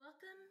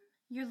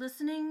You're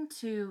listening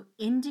to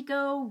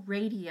Indigo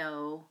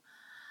Radio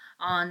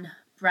on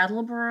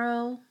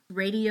Brattleboro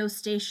radio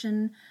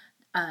station,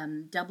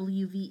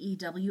 WVEWLP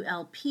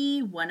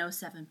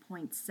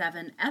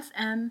 107.7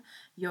 FM,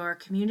 your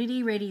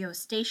community radio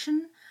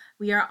station.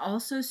 We are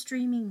also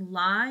streaming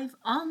live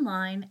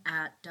online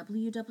at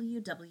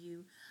www.wvew.org.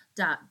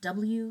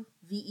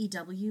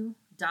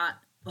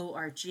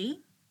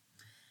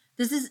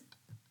 This is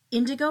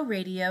Indigo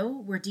Radio.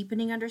 We're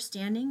deepening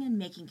understanding and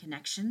making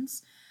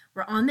connections.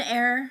 We're on the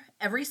air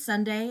every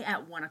Sunday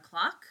at 1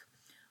 o'clock.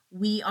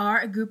 We are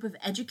a group of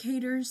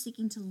educators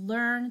seeking to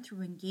learn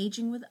through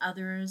engaging with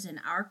others in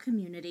our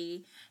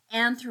community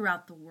and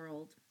throughout the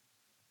world.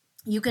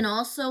 You can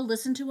also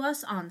listen to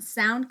us on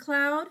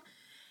SoundCloud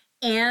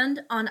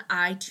and on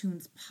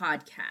iTunes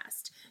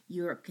Podcast.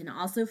 You can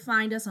also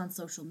find us on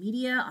social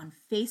media, on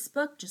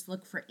Facebook. Just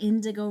look for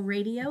Indigo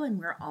Radio, and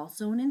we're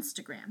also on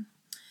Instagram.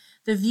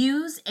 The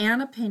views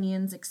and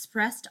opinions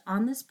expressed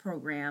on this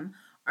program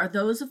are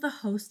those of the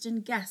host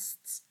and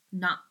guests,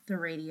 not the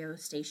radio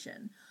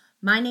station.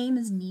 My name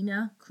is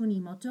Nina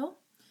Kunimoto,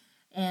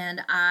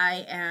 and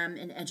I am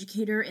an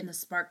educator in the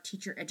Spark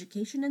Teacher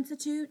Education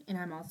Institute, and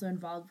I'm also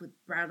involved with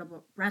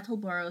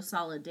Brattleboro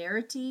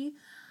Solidarity.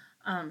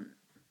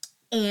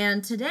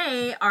 And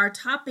today our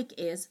topic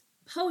is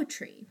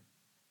poetry.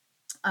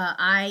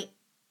 I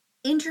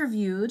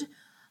interviewed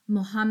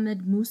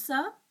Mohammed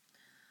Musa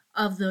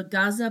of the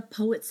Gaza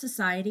Poet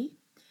Society,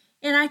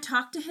 and I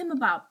talked to him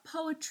about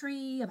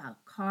poetry,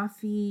 about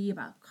coffee,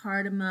 about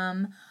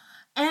cardamom,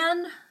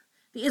 and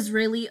the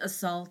Israeli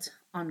assault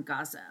on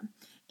Gaza.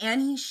 And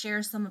he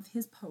shares some of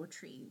his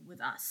poetry with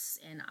us,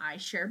 and I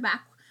share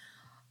back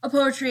a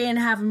poetry and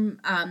have him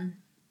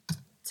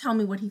tell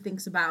me what he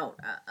thinks about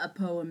a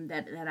poem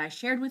that I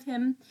shared with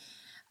him.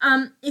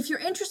 If you're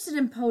interested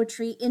in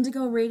poetry,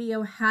 Indigo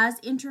Radio has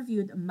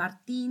interviewed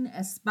Martin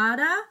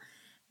Espada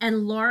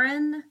and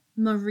Lauren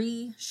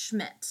Marie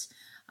Schmidt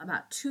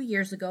about 2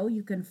 years ago.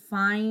 You can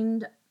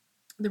find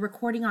the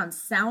recording on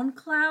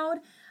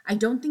SoundCloud. I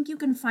don't think you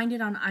can find it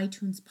on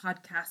iTunes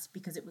Podcast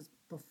because it was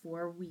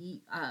before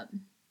we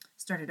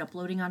started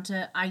uploading onto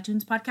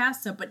iTunes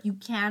Podcast. But you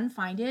can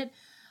find it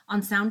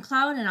on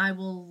SoundCloud, and I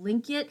will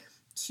link it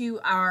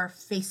to our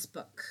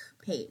Facebook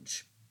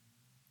page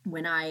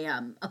when I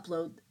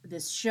upload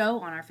this show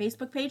on our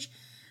Facebook page.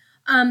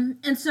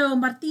 And so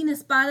Martin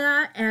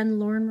Espada and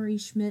Lauren Marie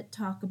Schmidt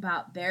talk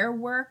about their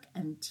work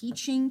and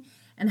teaching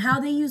and how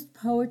they used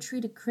poetry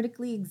to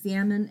critically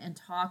examine and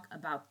talk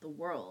about the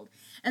world.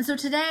 And so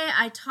today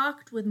I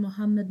talked with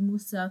Mohammed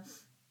Musa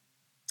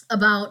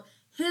about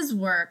his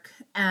work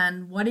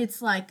and what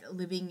it's like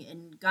living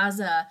in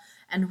Gaza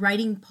and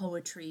writing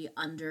poetry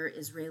under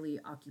Israeli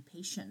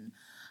occupation.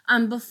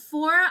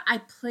 Before I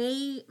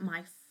play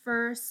my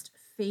first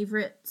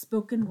favorite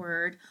spoken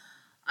word,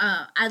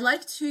 I'd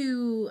like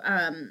to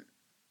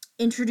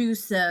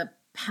introduce the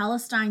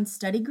Palestine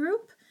Study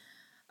Group.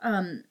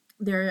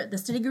 The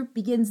study group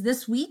begins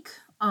this week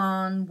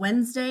on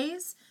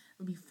Wednesdays.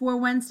 It'll be 4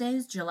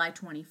 Wednesdays, July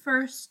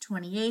 21st,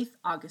 28th,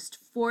 August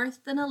 4th,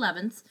 and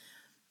 11th.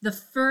 The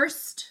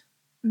first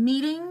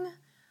meeting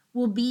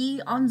will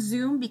be on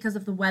Zoom because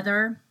of the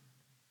weather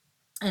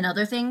and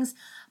other things.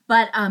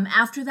 But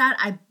after that,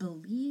 I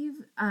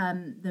believe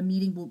the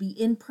meeting will be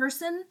in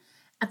person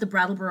at the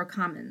Brattleboro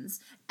Commons,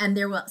 and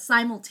there will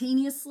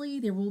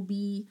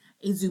be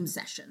a Zoom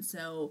session.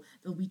 So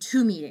there'll be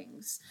 2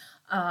 meetings.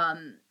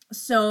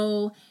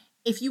 So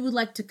if you would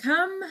like to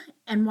come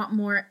and want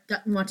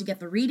to get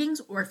the readings,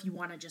 or if you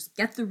want to just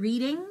get the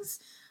readings,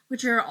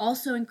 which are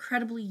also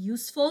incredibly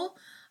useful,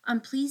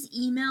 please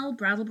email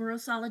Brattleboro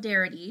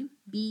Solidarity,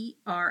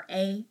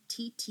 BRATTLEBOROSOLIDARITY,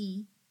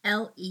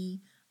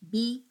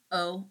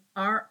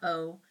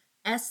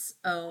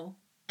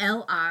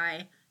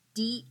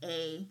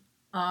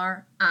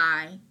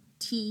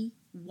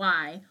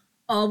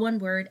 all one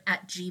word,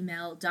 at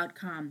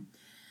gmail.com.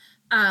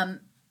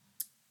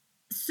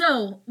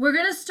 So we're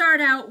going to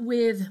start out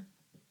with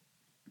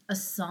a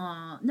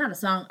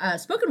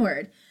spoken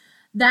word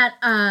that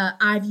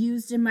I've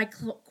used in my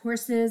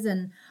courses,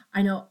 and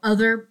I know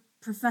other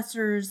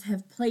professors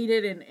have played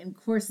it in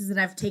courses that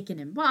I've taken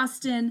in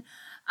Boston.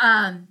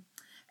 And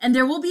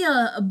there will be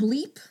a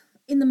bleep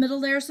in the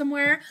middle there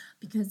somewhere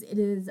because it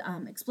is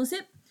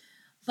explicit.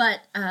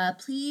 But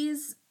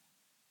please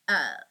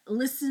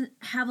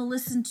have a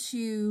listen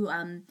to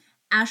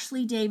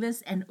Ashley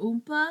Davis and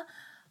Oompa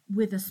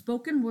with a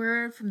spoken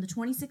word from the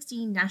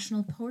 2016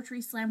 National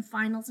Poetry Slam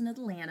Finals in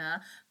Atlanta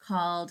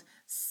called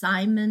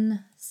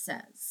Simon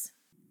Says.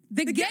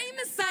 The game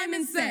is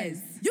Simon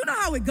Says. You know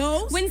how it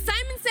goes. When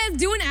Simon says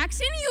do an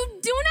action, you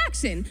do an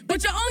action.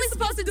 But you're only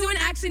supposed to do an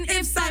action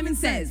if Simon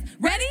says.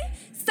 Ready?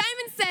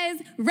 Simon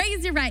says,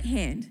 raise your right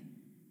hand.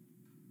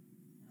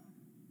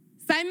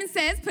 Simon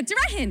says, put your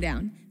right hand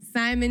down.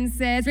 Simon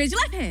says, raise your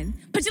left hand.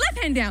 Put your left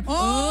hand down.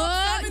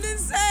 Oh, Simon didn't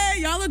say.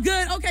 Y'all look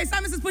good. Okay,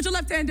 Simon says, put your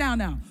left hand down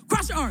now.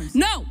 Cross your arms.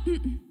 No.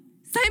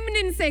 Simon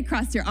didn't say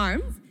cross your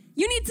arms.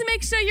 You need to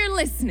make sure you're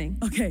listening.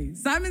 Okay,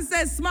 Simon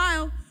says,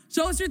 smile.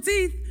 Show us your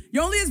teeth.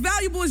 You're only as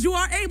valuable as you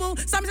are able.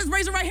 Simon says,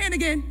 raise your right hand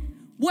again.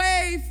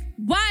 Wave.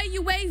 Why are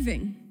you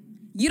waving?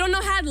 You don't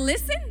know how to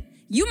listen?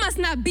 You must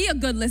not be a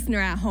good listener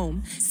at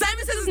home.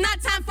 Simon says it's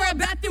not time for a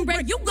bathroom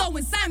break. You go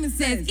when Simon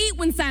says. Eat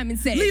when Simon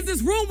says. Leave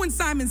this room when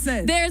Simon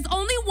says. There's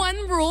only one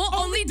rule.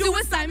 Only do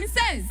what Simon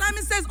says.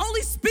 Simon says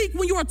only speak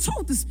when you are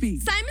told to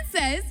speak. Simon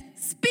says,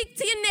 speak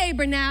to your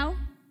neighbor now.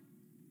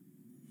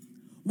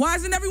 Why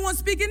isn't everyone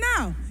speaking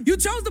now? You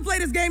chose to play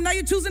this game, now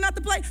you're choosing not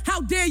to play?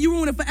 How dare you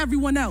ruin it for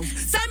everyone else?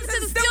 Simon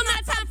says it's still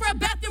not time for a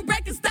bathroom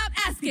break and stop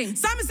asking.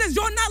 Simon says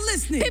you're not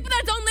listening. People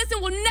that don't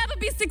listen will never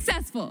be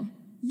successful.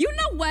 You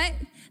know what?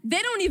 They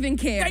don't even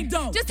care. They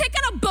don't. Just take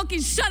out a book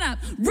and shut up.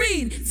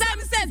 Read.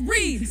 Simon says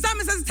read.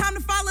 Simon says it's time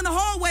to file in the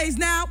hallways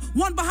now,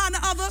 one behind the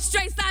other.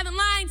 Straight silent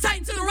line,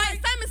 tight to the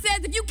right. Simon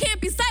says if you can't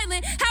be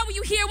silent, how will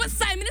you hear what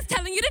Simon is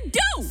telling you to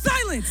do?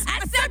 Silence. I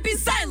said be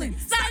silent.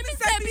 Simon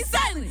said be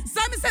silent.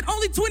 Simon said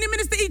only 20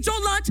 minutes to eat your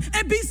lunch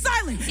and be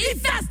silent. Eat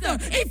faster.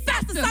 Eat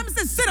faster. Simon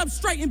says sit up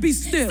straight and be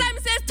still.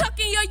 Simon says tuck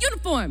in your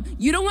uniform.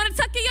 You don't want to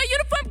tuck in your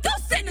uniform? Go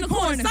sit in the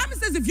corner. Simon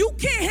says if you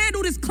can't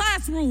handle this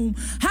classroom,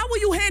 how will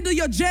you handle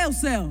your jail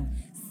cell?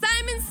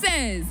 Simon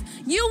says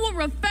you will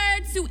refer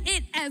to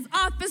it as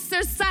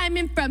Officer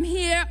Simon from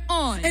here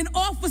on. And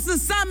Officer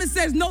Simon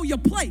says know your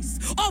place.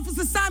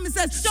 Officer Simon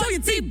says show your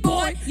teeth,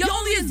 boy. You're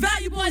only as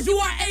valuable as you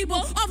are able.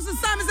 Officer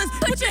Simon says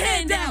put your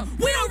hand down.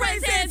 We don't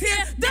raise hands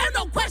here. There are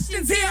no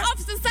questions here.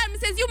 Officer Simon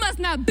says you must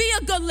not be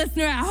a good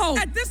listener at home.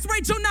 At this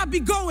rate, you'll not be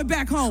going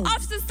back home.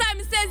 Officer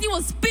Simon says you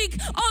will speak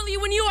only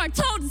when you are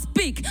told to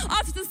speak.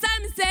 Officer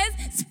Simon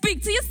says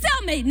speak to your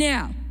cellmate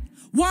now.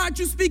 Why aren't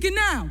you speaking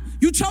now?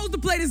 You chose to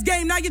play this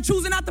game, now you're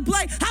choosing not to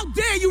play. How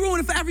dare you ruin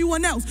it for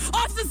everyone else?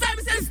 Officer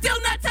Simon says it's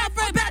still not time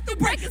for a bathroom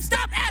break and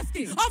stop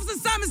asking. Officer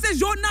Simon says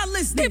you're not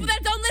listening. People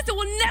that don't listen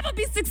will never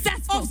be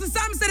successful. Officer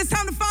Simon said it's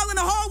time to file in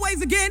the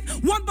hallways again,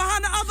 one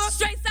behind the other.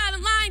 Straight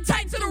silent line,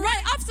 tight to the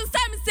right. Officer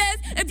Simon says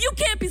if you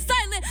can't be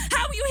silent,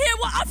 how will you hear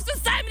what Officer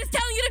Simon is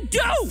telling you to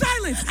do?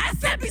 Silence. I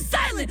said be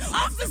silent.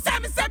 Officer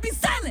Simon said be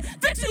silent.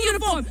 Fix your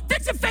uniform.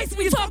 Fix your face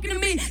when you're talking to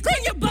me.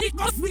 Clean your butt, you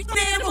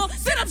animal.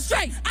 Sit up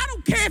straight. I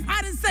don't care if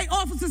I didn't say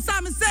Officer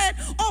Simon said.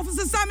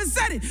 Officer Simon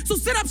said it. So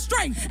sit up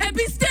straight and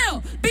be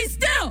still. Be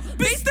still.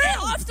 Be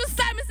still. Officer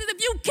Simon says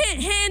if you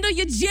can't handle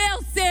your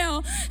jail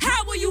cell,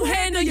 how will you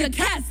handle your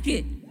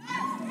casket?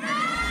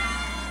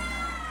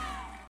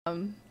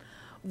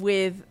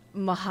 With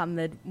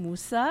Mohammed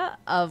Musa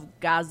of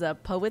Gaza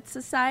Poets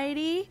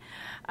Society.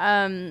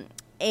 And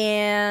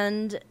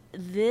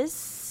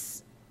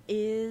this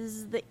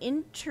is the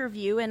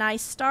interview. And I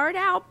start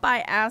out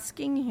by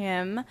asking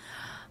him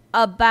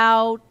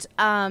about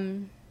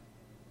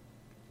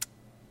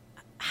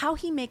how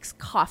he makes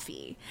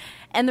coffee.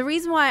 And the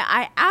reason why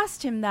I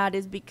asked him that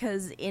is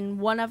because in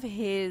one of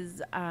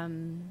his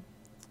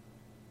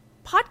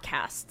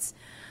podcasts,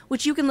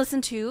 which you can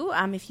listen to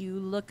if you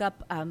look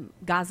up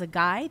Gaza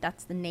Guy,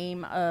 that's the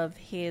name of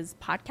his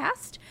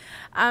podcast.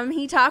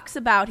 He talks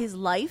about his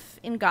life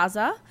in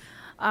Gaza,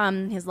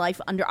 his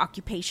life under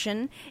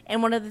occupation.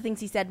 And one of the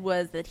things he said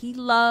was that he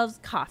loves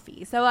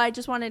coffee. So I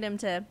just wanted him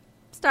to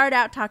start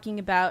out talking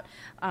about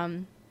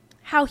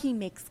how he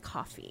makes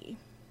coffee.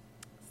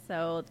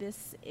 So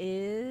this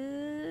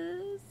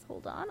is,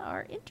 hold on,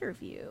 our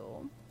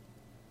interview.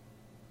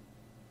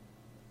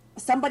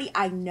 Somebody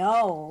I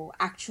know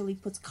actually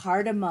puts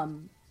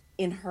cardamom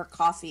in her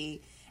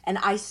coffee, and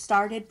I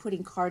started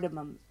putting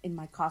cardamom in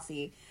my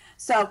coffee.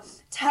 So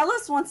tell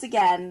us once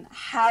again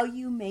how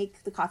you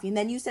make the coffee. And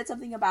then you said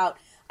something about,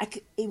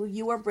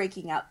 you were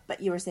breaking up,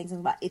 but you were saying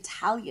something about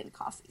Italian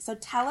coffee. So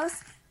tell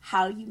us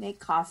how you make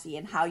coffee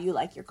and how you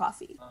like your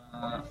coffee.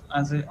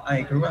 As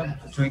I grew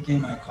up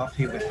drinking my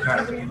coffee with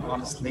cardamom,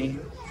 honestly.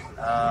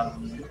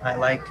 I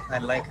like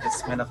the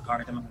smell of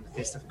cardamom and the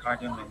taste of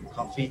cardamom in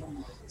coffee.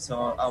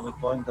 So I would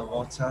boil the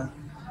water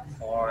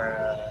for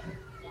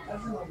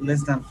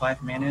less than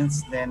 5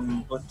 minutes,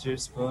 then put 2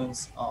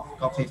 spoons of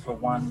coffee for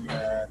 1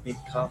 big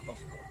cup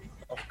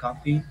of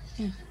coffee.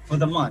 For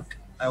the mug,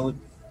 I would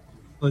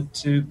put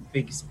 2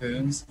 big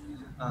spoons,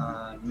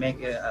 make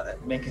it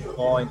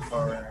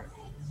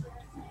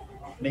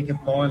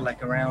boil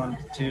like around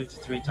 2 to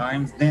 3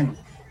 times, then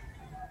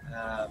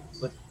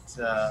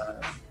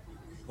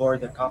pour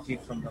the coffee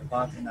from the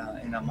pot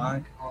in a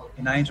mug,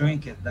 and I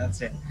drink it.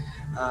 That's it.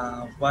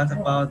 What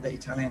about the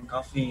Italian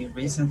coffee?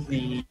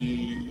 Recently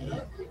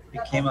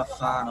became a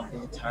fan of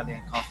the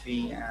Italian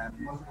coffee,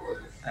 and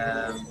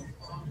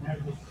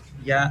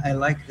I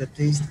like the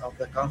taste of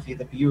the coffee,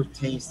 the pure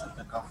taste of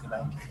the coffee.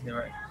 Like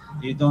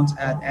you don't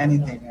add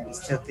anything and it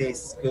still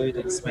tastes good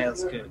and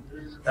smells good.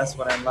 That's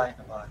what I like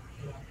about it.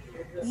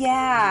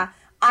 Yeah,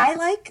 I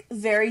like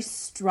very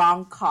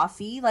strong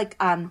coffee. Like,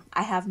 I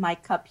have my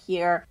cup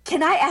here.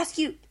 Can I ask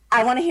you,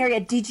 I want to hear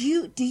it. Do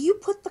you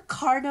put the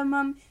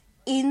cardamom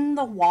in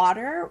the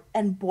water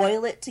and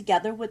boil it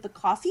together with the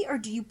coffee, or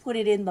do you put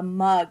it in the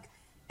mug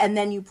and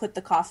then you put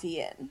the coffee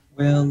in?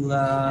 Well,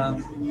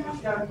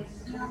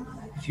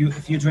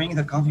 if you drink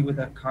the coffee with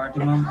the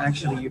cardamom,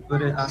 actually you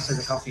put it after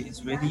the coffee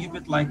is ready. You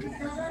put like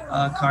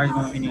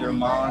cardamom in your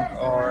mug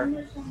or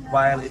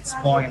while it's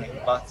boiling,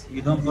 but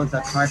you don't put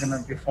the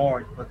cardamom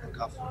before you put the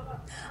coffee.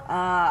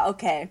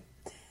 Okay.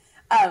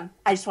 I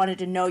just wanted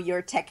to know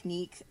your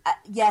technique.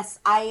 Yes,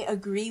 I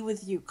agree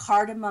with you.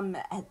 Cardamom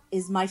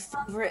is my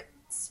favorite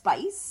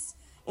spice.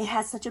 It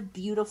has such a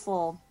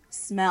beautiful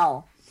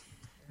smell.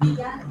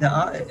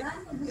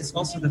 It's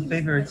also the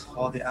favorite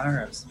for the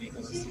Arabs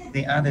because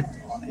they add it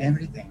on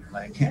everything.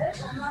 Like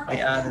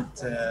they add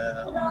it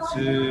on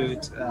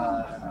food,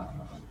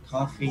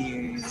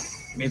 coffee,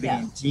 maybe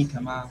in tea,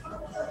 kama.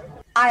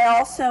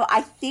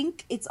 I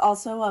think it's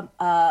also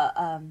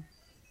a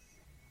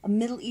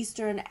Middle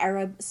Eastern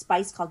Arab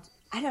spice called,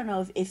 I don't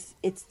know if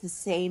it's the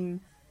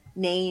same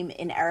name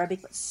in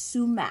Arabic, but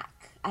sumac.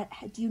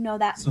 Do you know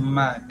that?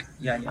 Sumac,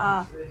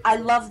 yeah. I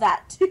love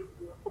that too.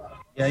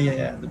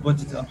 Yeah. They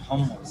put it on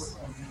hummus.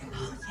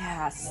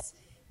 Yes.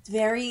 It's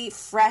very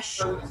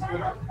fresh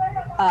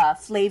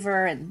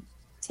flavor and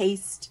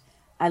taste.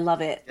 I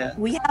love it. Yeah.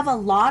 We have a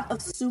lot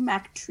of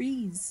sumac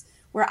trees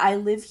where I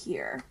live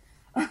here.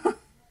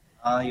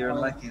 You're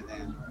lucky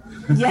then.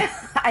 Yeah,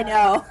 I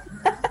know.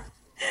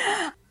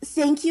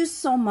 Thank you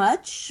so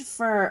much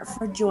for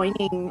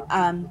joining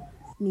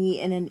me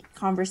in a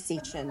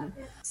conversation.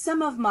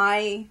 Some of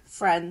my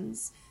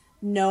friends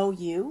know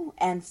you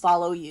and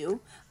follow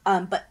you,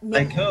 but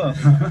maybe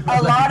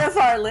a lot of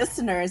our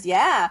listeners,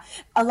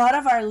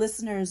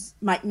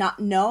 might not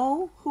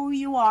know who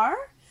you are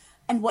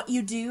and what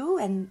you do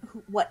and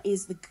what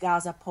is the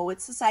Gaza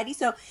Poets Society.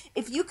 So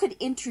if you could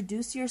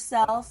introduce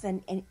yourself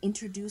and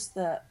introduce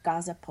the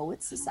Gaza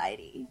Poets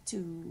Society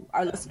to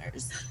our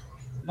listeners.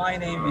 My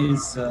name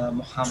is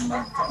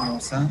Mohammed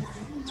Musa,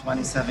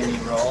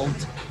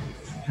 27-year-old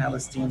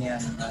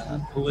Palestinian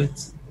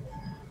poet,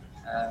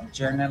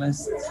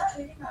 journalist,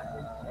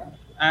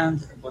 and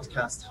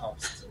podcast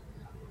host.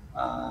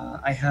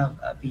 I have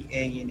a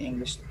BA in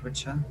English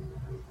literature.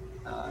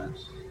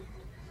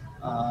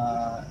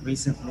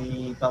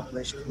 Recently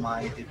published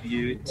my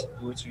debut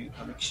poetry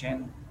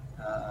collection,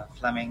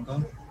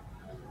 Flamingo.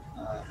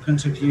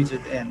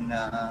 Contributed in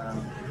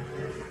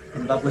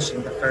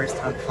publishing the first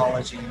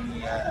anthology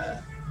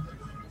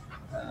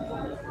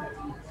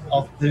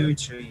of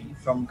poetry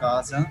from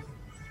Gaza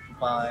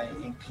by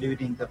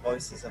including the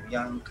voices of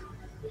young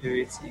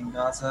poets in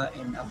Gaza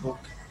in a book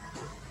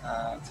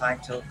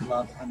titled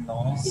Love and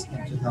Loss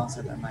in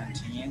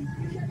 2019.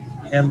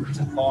 Helped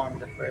to form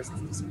the first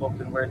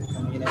spoken word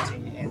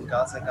community in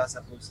Gaza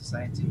Poet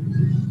Society,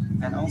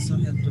 and also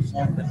helped to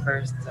form the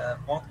first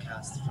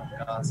podcast from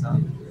Gaza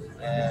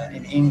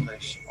in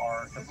English,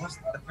 or the first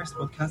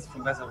podcast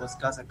from Gaza was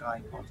Gaza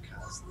Guy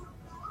podcast.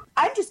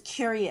 I'm just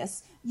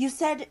curious. You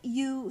said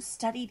you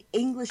studied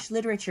English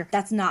literature.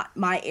 That's not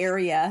my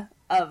area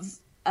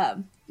of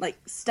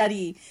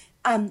study.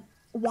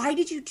 Why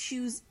did you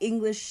choose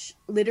English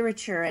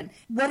literature, and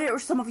what are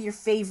some of your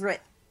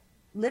favorite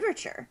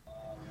literature?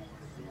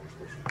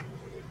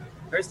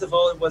 First of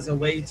all, it was a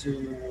way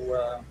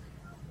to.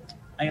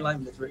 I like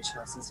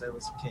literature since I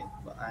was a kid,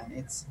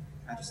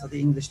 and to study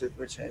English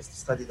literature is to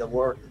study the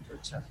world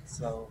literature.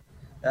 So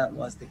that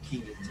was the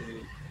key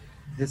to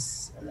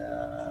this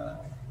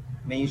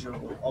major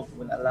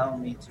will allow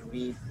me to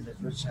read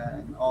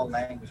literature in all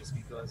languages,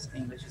 because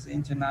English is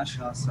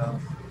international, so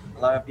a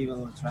lot of people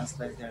will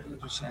translate their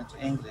literature into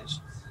English.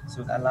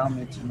 So it allowed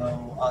me to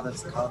know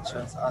others'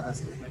 cultures,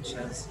 others'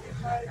 literatures,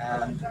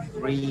 and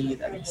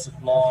read and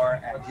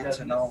explore and get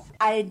to know.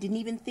 I didn't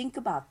even think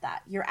about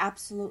that. You're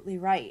absolutely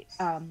right.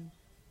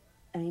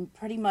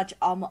 Pretty much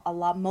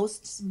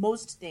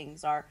most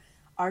things are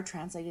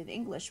translated in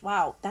English.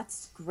 Wow,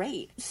 that's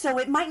great. So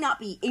it might not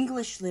be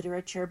English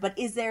literature, but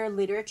is there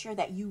literature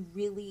that you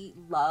really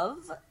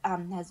love,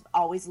 has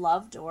always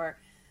loved, or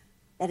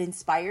that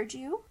inspired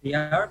you? The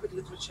Arabic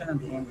literature and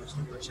the English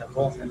literature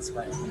both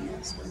inspired me.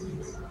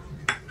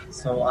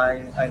 So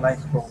I like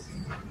both.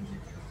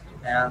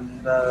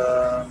 And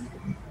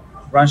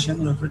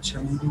Russian literature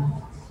maybe.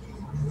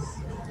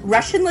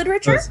 Russian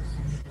literature?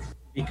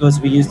 Because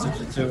we used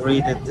to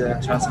read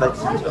it translated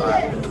into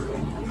Arabic.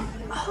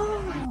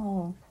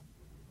 Oh,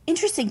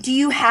 interesting. Do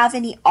you have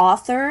any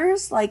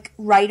authors, like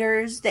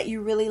writers, that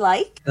you really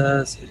like?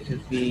 Because it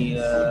could be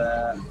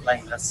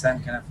like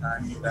Ghassan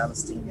Kanafani,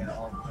 Palestinian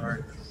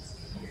author.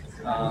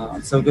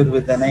 I'm so good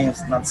with the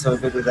names, not so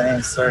good with the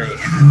names, sorry.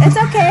 It's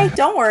okay,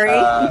 don't worry.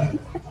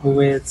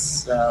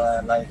 Poets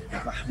like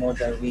Mahmoud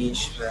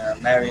Darwish,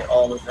 Mary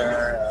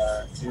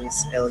Oliver,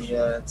 T.S.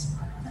 Eliot,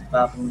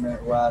 Babul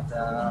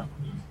Mirwada,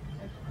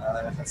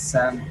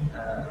 Ghassan,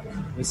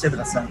 we said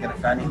Ghassan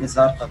Kanafani,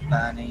 Nizar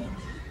Qabbani.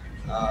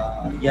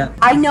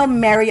 I know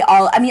Mary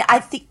Oliver. I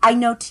think I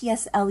know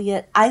T.S.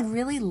 Eliot. I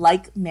really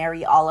like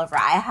Mary Oliver.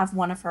 I have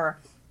one of her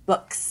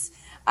books.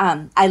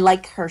 I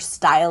like her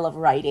style of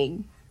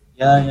writing.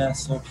 Yeah,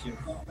 so cute.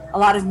 A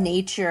lot of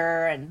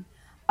nature, and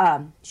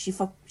she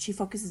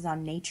focuses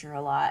on nature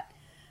a lot.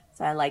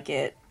 So I like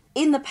it.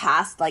 In the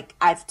past, like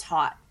I've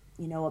taught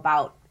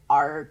about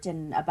art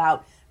and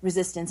about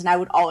resistance, and I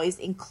would always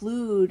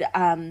include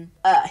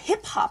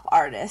hip hop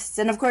artists.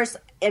 And of course,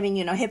 I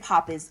mean, hip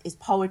hop is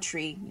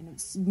poetry.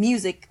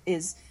 Music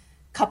is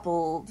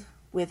coupled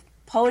with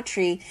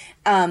poetry,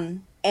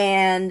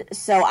 and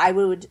so I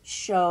would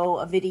show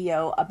a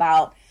video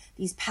about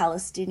these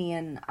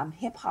Palestinian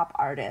hip hop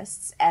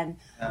artists, and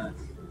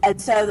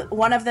so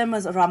one of them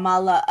was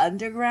Ramallah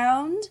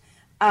Underground,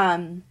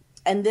 and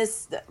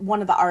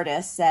one of the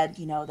artists said,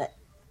 that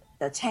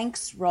the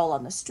tanks roll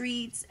on the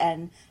streets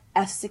and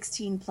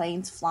F-16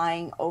 planes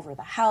flying over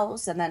the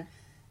house. And then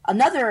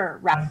another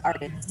rap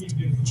artist,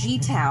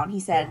 G-Town, he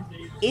said,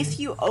 if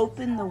you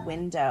open the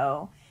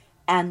window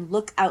and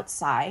look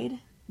outside,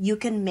 you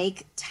can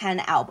make 10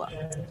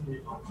 albums.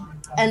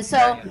 And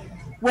so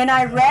when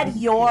I read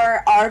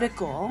your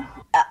article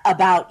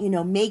about,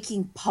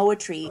 making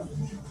poetry,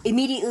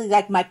 immediately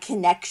like my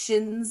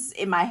connections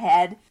in my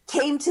head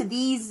came to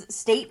these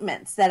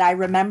statements that I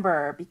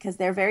remember because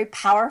they're very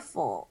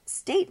powerful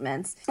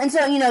statements. And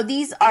so,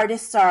 these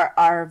artists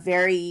are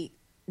very,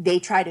 they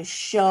try to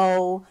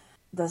show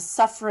the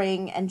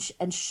suffering and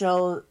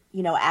show,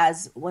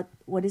 as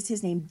what is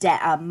his name?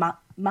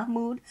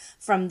 Mahmoud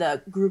from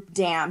the group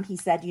Damn. He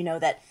said,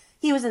 that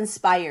he was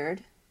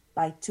inspired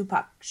by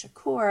Tupac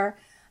Shakur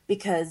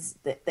because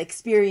the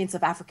experience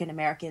of African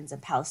Americans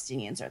and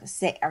Palestinians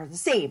are the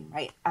same,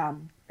 right?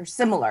 Or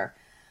similar.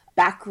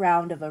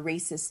 Background of a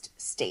racist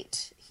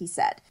state, he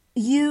said.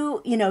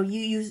 You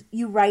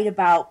write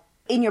about,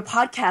 in your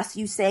podcast,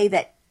 you say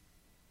that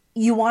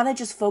you want to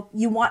just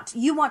you want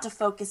to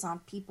focus on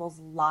people's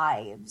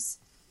lives,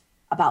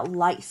 about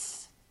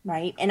life,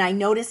 right? And I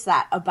noticed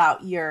that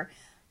about your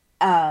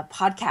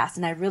podcast,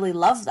 and I really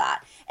love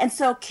that. And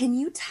so can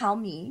you tell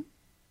me,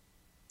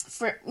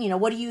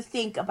 what do you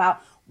think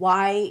about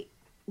why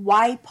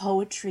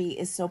poetry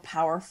is so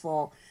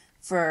powerful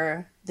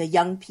for the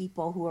young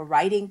people who are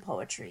writing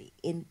poetry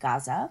in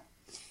Gaza?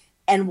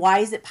 And why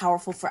is it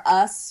powerful for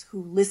us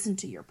who listen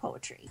to your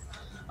poetry?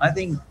 I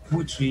think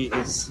poetry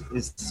is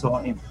so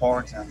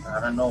important.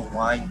 I don't know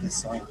why it is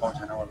so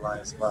important in our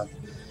lives, but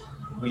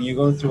when you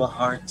go through a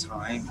hard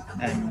time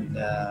and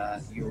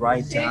you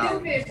write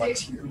down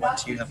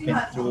what you have been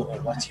through or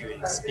what you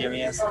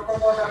experienced,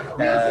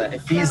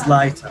 it feels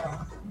lighter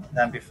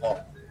than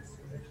before.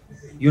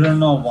 You don't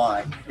know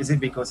why. Is it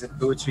because of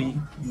poetry?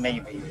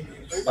 Maybe.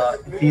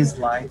 But it feels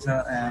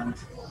lighter and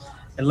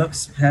it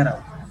looks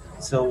better.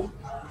 So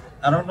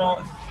I don't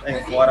know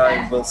if what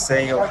I will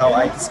say or how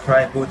I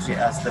describe poetry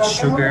as the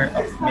sugar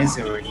of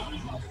misery.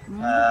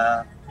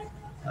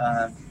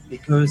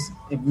 Because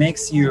it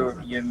makes your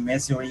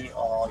misery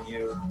or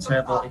your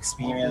terrible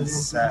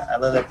experience a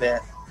little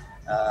bit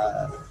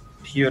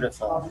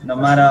beautiful. No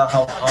matter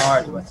how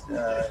hard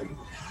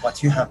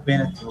what you have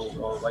been through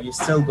or what you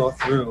still go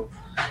through,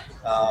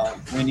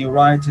 when you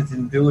write it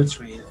in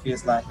poetry, it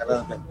feels like a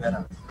little bit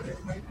better.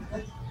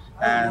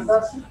 And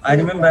I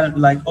remember,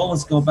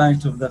 always go back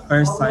to the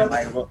first time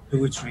I wrote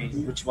poetry,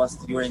 which was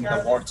during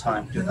the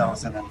wartime,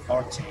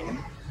 2014.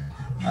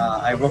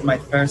 I wrote my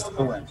first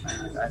poem,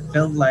 and I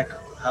felt like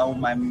how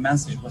my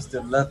message was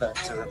delivered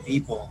to the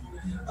people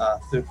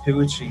through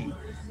poetry,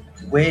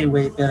 way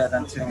better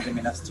than telling them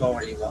in a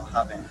story what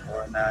happened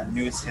or in a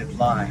news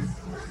headline.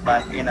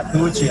 But in a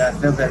poetry, I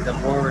felt that the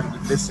world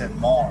would listen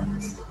more.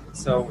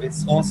 So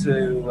it's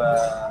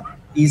also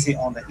easy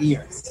on the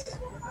ears.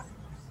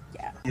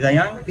 Yeah. The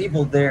young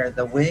people there,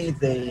 the way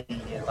they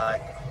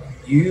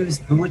use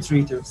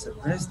poetry to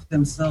express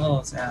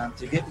themselves and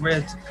to get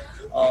rid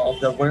of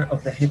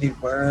the heavy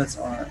words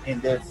in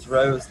their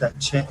throats that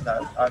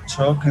are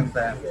choking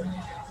them,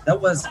 that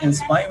was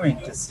inspiring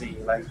to see.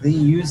 They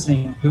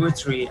using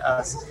poetry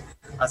as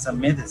a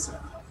medicine,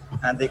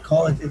 and they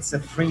call it's a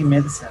free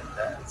medicine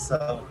there.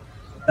 So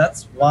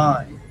that's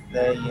why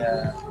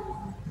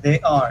they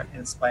are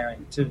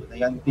inspiring too. The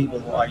young people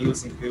who are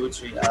using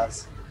poetry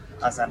as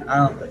an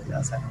outlet,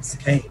 as an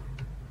escape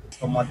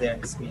from what they're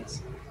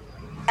experiencing.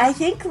 I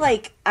think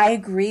I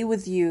agree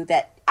with you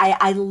that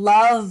I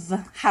love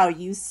how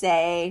you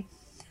say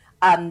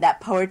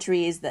that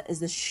poetry is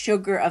the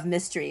sugar of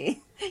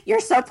mystery.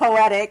 You're so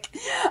poetic.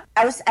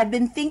 I've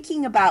been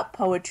thinking about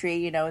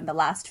poetry, in the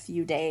last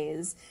few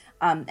days,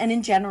 and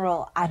in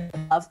general, I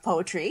love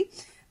poetry,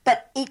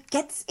 but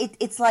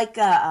it's like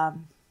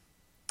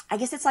I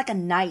guess it's like a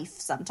knife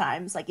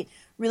sometimes.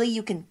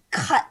 You can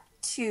cut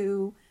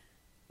to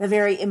the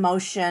very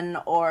emotion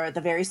or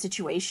the very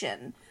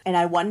situation, and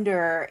I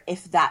wonder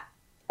if that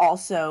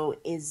also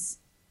is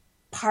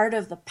part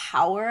of the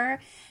power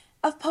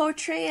of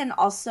poetry and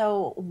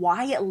also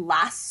why it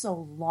lasts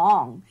so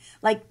long.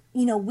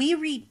 We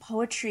read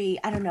poetry,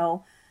 I don't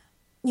know,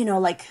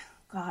 Khalil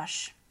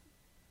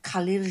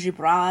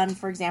Gibran,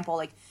 for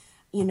example,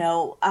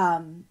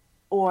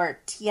 or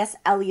T.S.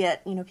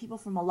 Eliot, people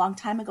from a long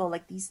time ago,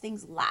 these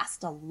things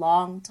last a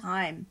long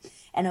time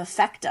and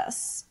affect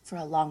us for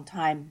a long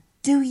time.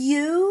 Do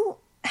you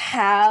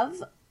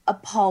have a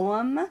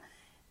poem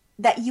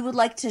that you would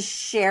like to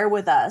share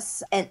with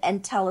us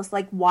and tell us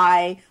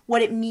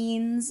what it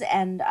means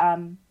and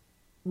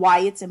why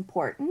it's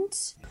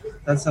important?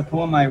 That's a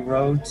poem I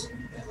wrote.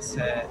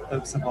 It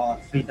talks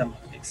about freedom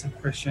of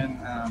expression,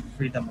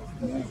 freedom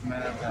of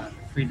movement,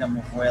 freedom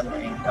of will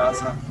in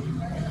Gaza.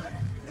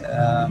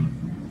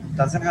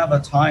 Doesn't have a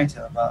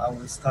title, but I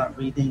will start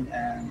reading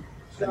and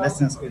the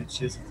listeners will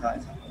choose a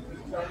title.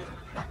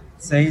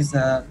 It says,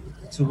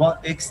 to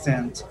what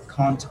extent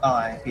can't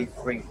I be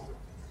free?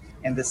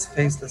 In this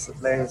faceless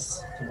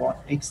place, to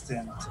what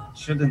extent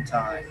shouldn't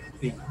I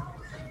be?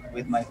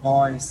 With my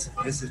voice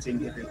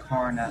visiting every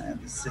corner in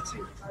the city.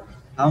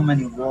 How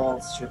many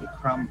walls should it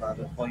crumble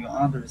before you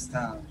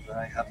understand that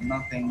I have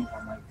nothing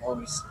but my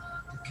voice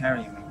to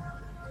carry me?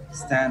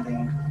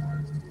 Standing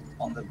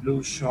on the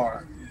blue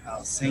shore,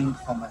 I'll sing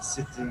for my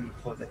city,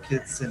 for the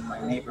kids in my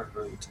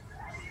neighborhood,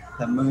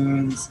 the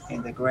moons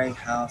in the gray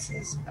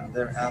houses and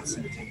their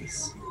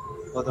absentees,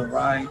 for the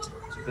right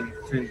to be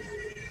free.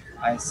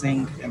 I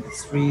sing in the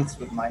streets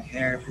with my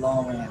hair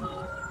blowing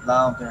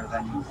louder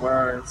than your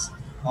words,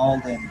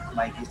 holding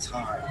my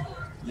guitar,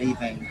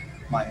 leaving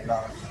my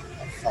love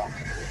afar.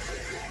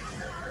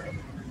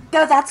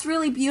 No, that's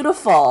really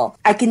beautiful.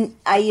 I think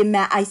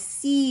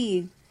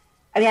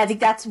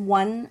that's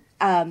one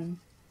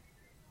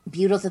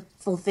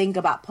beautiful thing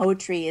about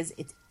poetry is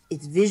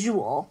it's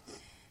visual.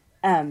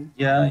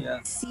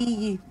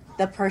 See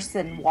the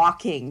person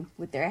walking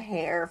with their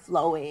hair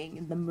flowing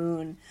in the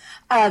moon.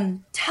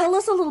 Tell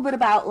us a little bit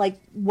about like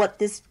what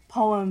this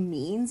poem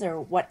means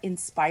or what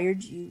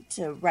inspired you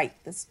to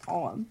write this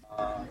poem.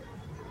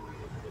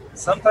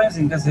 Sometimes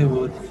in Gaza we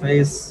would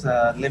face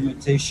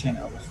limitation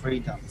of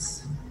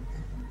freedoms.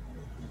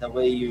 The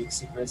way you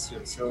express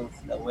yourself,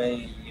 the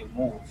way you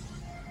move.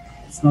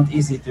 It's not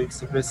easy to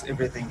express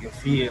everything you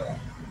feel,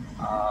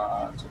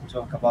 to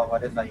talk about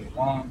whatever you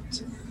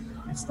want.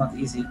 It's not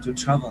easy to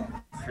travel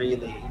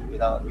freely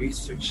without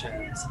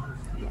restrictions.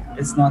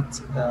 It's not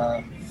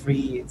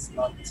free. It's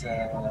not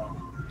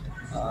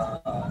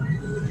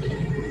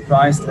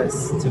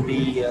priceless to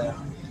be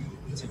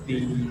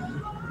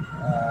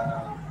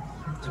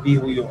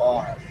who you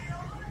are.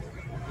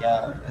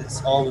 Yeah,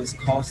 it's always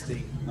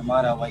costly. No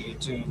matter what you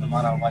do, no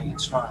matter what you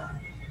try,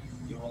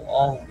 you will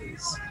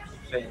always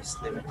face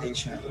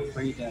limitation of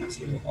freedoms.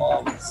 You will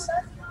always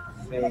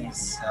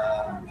face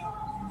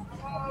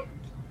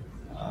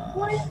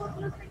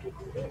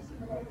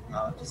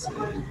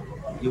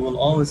you will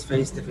always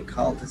face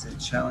difficulties and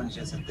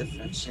challenges in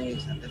different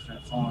shapes and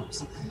different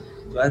forms.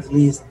 To at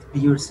least be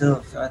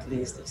yourself, to at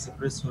least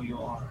express who you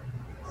are.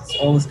 It's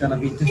always gonna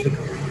be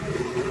difficult.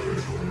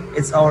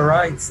 It's our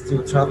rights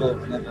to travel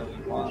whenever we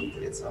want.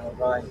 It's our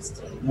rights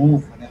to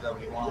move whenever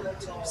we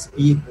want, to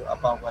speak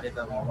about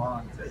whatever we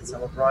want. It's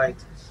our right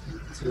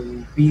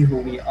to be who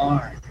we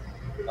are.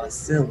 But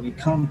still, we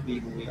can't be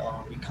who we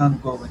are. We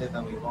can't go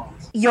wherever we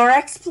want. Your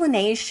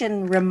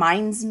explanation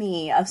reminds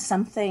me of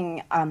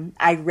something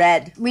I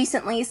read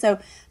recently. So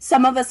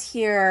some of us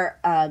here,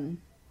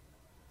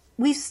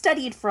 we've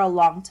studied for a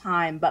long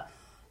time, but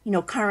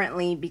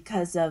currently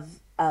because of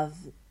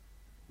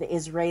the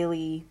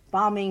Israeli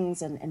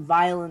bombings and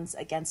violence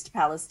against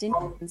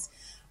Palestinians,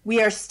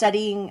 we are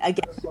studying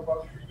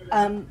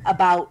again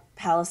about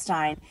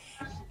Palestine.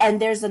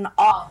 And there's an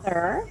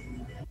author.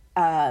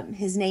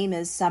 His name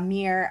is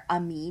Samir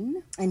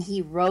Amin, and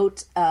he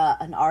wrote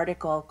an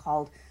article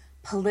called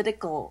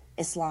Political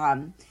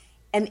Islam.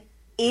 And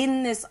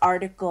in this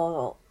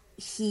article,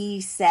 he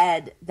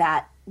said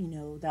that,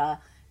 the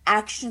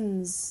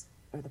actions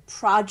or the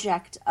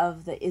project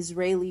of the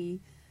Israeli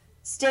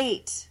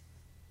state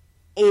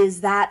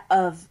is that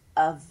of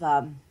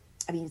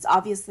it's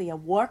obviously a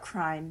war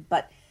crime,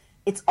 but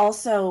it's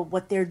also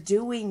what they're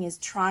doing is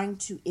trying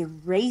to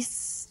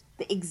erase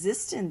the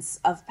existence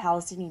of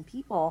Palestinian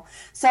people.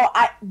 So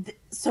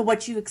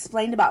what you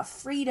explained about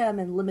freedom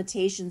and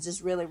limitations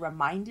just really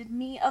reminded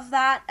me of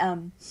that.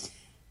 And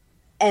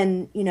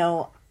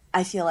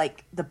I feel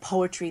like the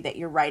poetry that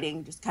you're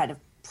writing just kind of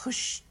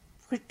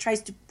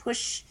tries to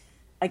push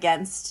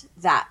against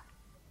that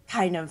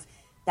kind of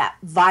that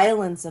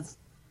violence of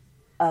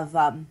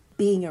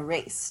being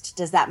erased.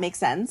 Does that make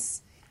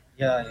sense?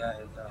 Yeah,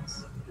 it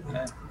does.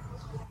 Yeah.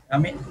 I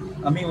mean,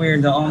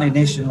 we're the only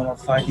nation who are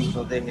fighting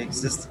for their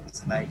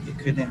existence. Like, it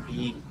couldn't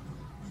be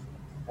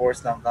worse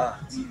than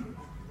that.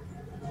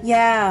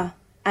 Yeah,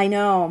 I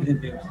know.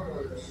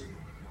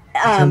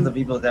 Tell the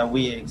people that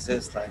we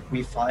exist, like,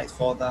 we fight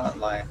for that.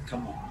 Like,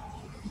 come on.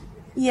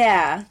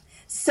 Yeah.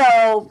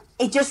 So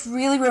it just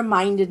really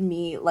reminded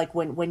me, like,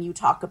 when you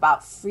talk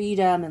about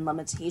freedom and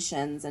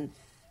limitations and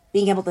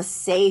being able to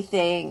say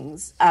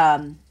things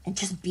and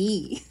just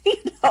be,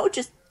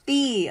 just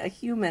be a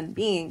human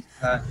being.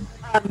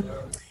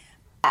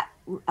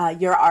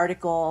 Your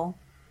article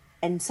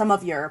and some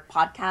of your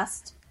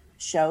podcast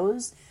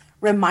shows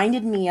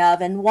reminded me of,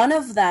 and one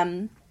of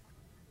them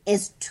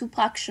is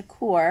Tupac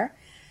Shakur,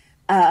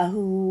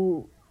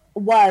 who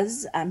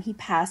was, he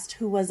passed,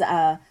 who was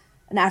an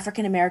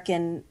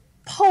African-American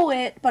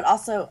poet, but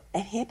also a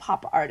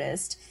hip-hop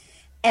artist.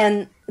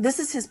 And this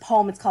is his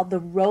poem. It's called The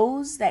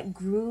Rose That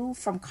Grew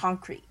from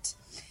Concrete.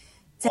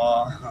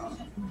 Oh,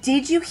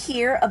 Did you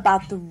hear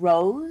about the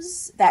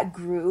rose that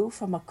grew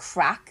from a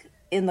crack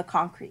in the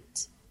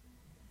concrete?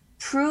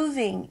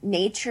 Proving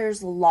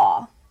nature's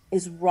law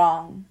is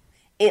wrong.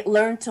 It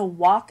learned to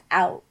walk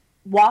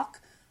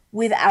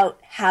without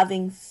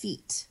having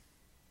feet.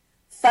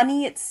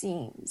 Funny it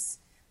seems,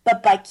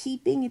 but by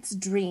keeping its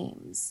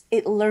dreams,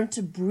 it learned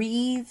to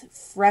breathe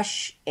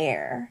fresh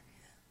air.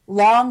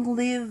 Long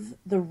live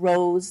the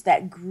rose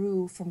that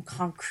grew from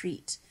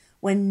concrete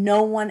when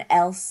no one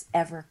else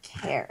ever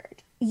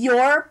cared.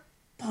 Your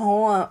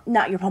poem,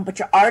 not your poem, but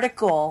your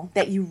article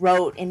that you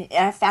wrote, and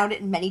I found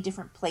it in many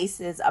different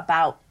places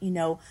about,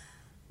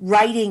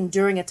 writing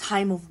during a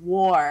time of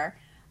war,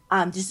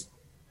 just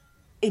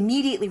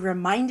immediately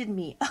reminded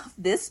me of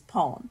this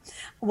poem.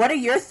 What are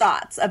your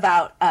thoughts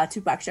about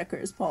Tupac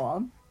Shakur's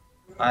poem?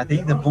 I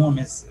think the poem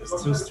is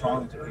too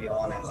strong, to be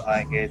honest.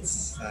 Like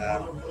it's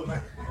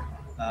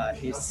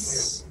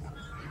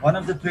one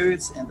of the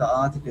poets in the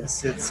article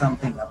said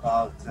something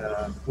about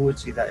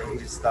poetry, that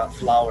is that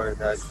flower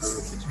that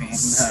grew between.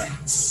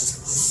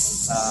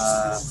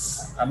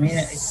 I mean,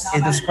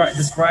 it described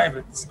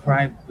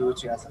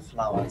poetry as a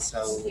flower. So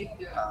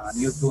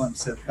new poem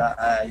said that.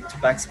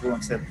 Tupac's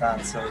poem said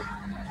that. So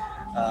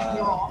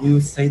we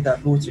would say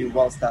that poetry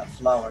was that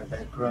flower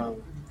that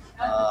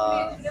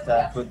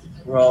could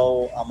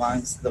grow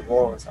amongst the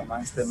wars,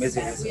 amongst the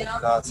miseries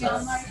of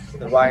Gaza.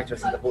 The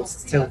writers and the poets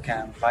still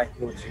can write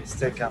poetry,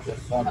 still can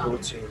perform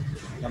poetry,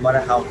 no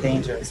matter how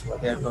dangerous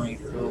what they're going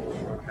through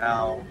or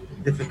how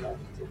difficult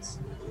it is.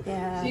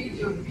 Yeah.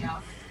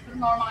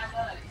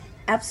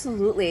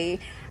 Absolutely.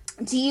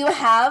 Do you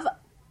have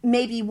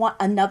maybe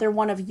another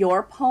one of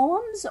your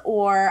poems,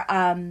 or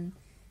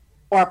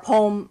a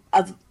poem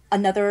of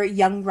another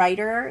young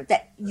writer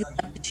that you'd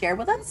like to share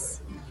with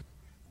us?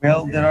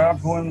 Well, there are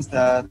poems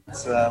that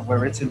were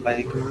written by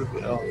a group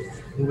of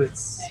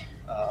poets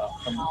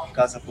from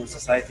Gaza Poet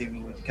Society. We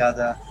would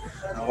gather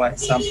and write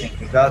something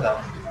together.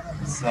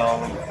 So,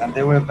 and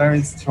they were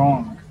very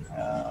strong.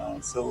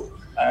 So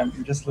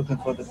I'm just looking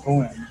for the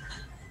poem.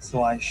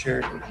 So I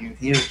shared with you.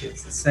 Here it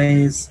is. It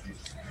says,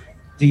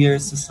 "Dear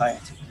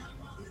Society,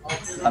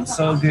 I'm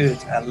so good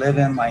at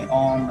living my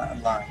own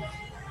life.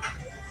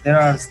 There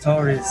are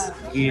stories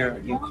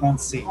here you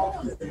can't see,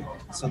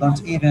 so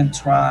don't even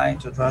try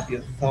to drop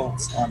your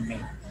thoughts on me.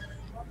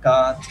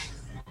 God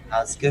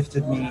has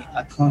gifted me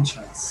a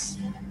conscience,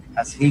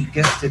 as He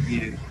gifted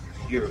you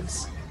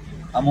yours.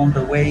 I'm on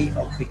the way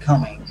of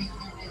becoming,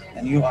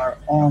 and you are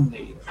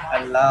only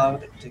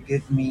allowed to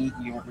give me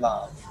your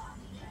love.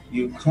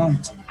 You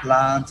can't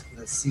plant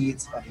the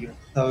seeds of your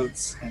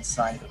thoughts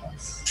inside of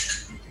us."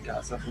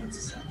 Gaza Poet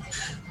Society.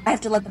 I have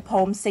to let the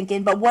poem sink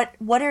in, but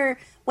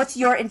what's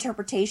your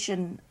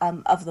interpretation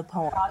of the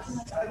poem?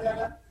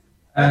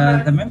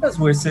 The members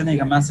were sending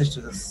a message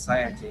to the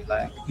society,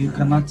 like, you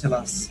cannot tell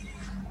us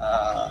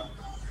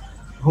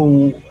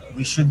who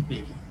we should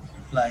be.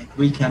 Like,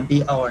 we can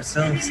be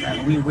ourselves,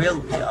 and we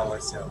will be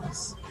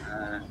ourselves.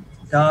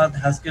 God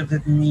has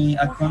given me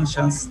a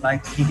conscience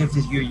like He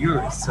gifted you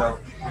yours. So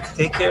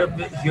take care of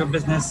your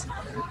business.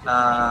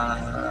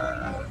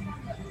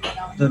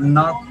 Do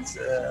not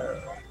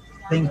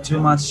think too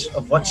much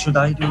of what should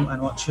I do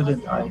and what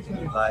shouldn't I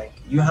do. Like,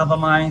 you have a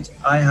mind,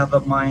 I have a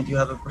mind, you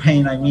have a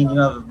brain, you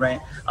have a brain,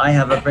 I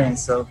have a brain.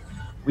 So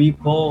we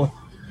both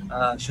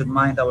should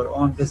mind our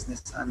own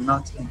business and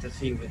not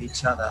interfere with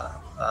each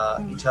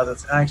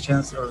other's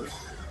actions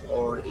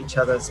or each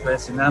other's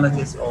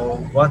personalities, or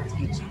what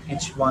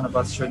each one of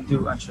us should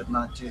do and should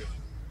not do.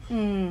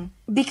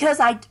 Because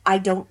I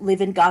don't live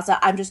in Gaza,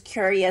 I'm just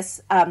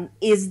curious,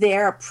 is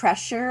there a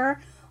pressure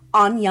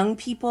on young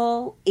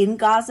people in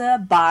Gaza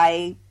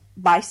by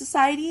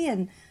society,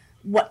 and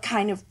what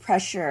kind of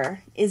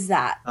pressure is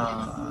that?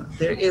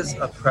 There is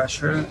a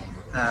pressure,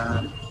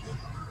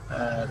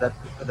 that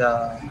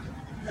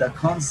the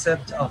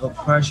concept of a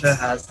pressure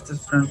has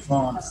different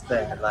forms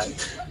there. Like,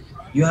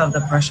 you have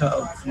the pressure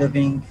of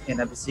living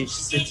in a besieged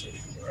city,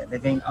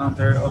 living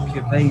under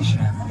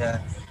occupation,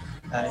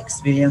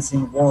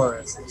 experiencing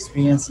wars,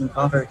 experiencing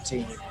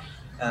poverty,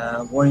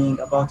 worrying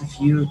about the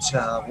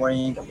future,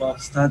 worrying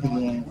about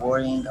studying,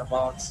 worrying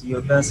about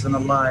your personal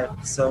life.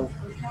 So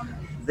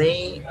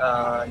they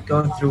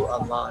go through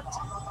a lot,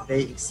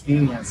 they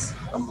experience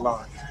a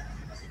lot,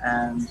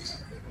 and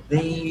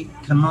they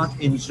cannot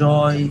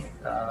enjoy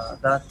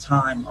that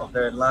time of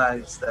their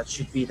lives that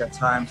should be the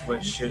times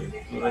where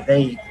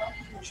they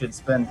should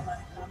spend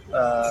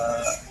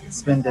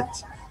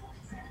it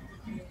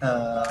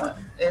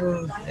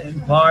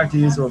in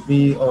parties,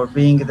 or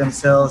being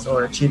themselves,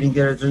 or achieving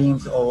their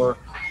dreams, or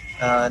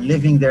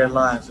living their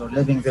lives, or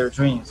living their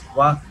dreams.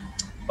 But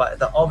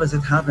the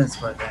opposite happens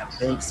for them.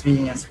 They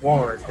experience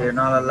wars. They're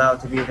not allowed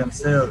to be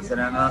themselves.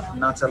 They're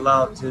not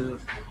allowed to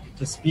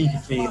speak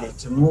freely,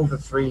 to move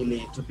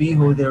freely, to be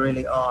who they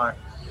really are,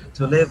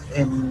 to live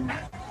in,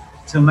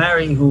 to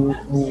marry who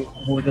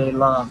they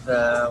love,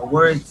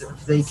 where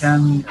they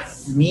can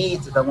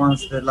meet the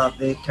ones they love.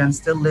 They can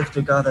still live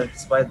together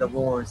despite the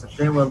wars. If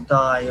they will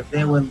die, if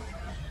they will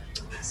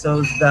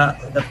So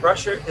the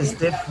pressure is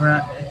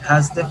different. It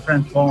has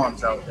different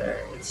forms out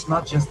there. It's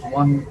not just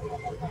one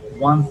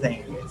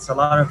thing. It's a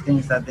lot of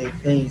things that they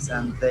face,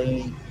 and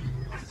they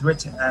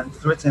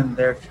threaten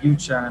their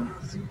future and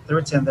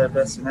threaten their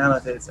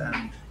personalities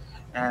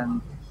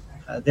and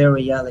their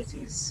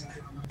realities.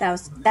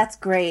 That's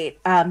great.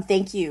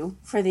 Thank you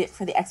for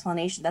the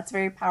explanation. That's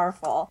very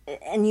powerful,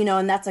 and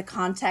and that's a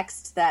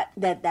context that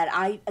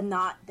my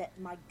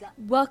gut.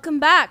 Welcome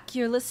back.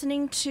 You're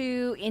listening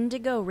to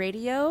Indigo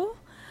Radio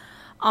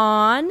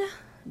on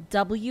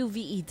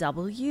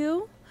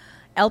WVEW,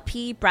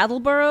 LP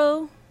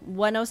Brattleboro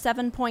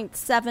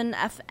 107.7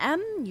 FM,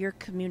 your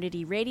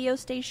community radio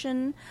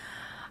station.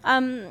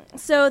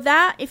 So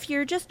that, if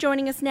you're just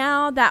joining us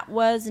now, that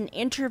was an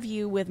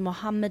interview with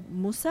Mohammed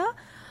Musa.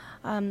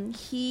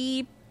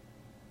 He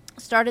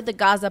started the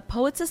Gaza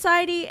Poet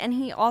Society, and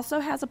he also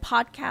has a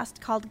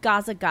podcast called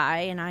Gaza Guy,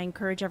 and I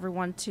encourage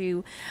everyone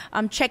to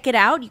check it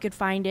out. You could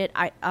find it,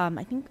 I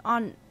think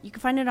you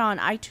can find it on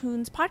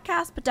iTunes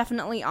podcast, but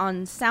definitely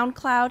on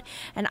SoundCloud,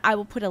 and I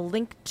will put a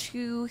link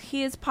to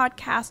his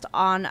podcast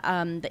on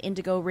the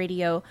Indigo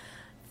Radio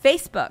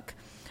Facebook.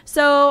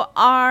 So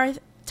our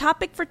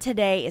topic for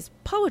today is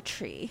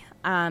poetry,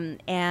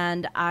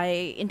 and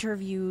I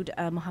interviewed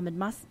Mohammed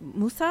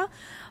Musa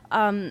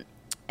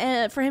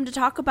for him to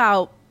talk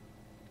about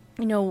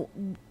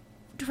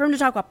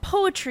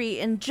poetry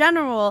in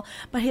general,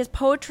 but his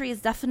poetry is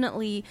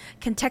definitely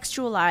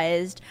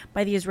contextualized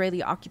by the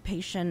Israeli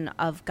occupation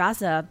of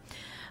Gaza.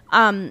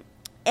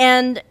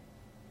 And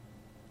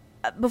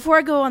before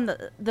I go on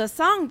the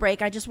song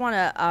break, I just want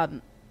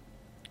to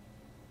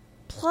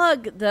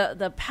plug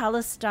the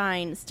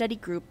Palestine study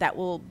group that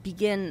will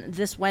begin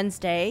this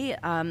Wednesday,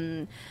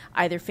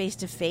 either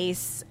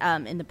face-to-face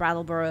in the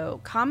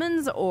Brattleboro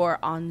Commons or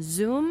on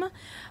Zoom,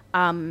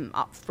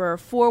 for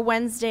 4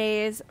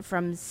 Wednesdays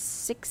from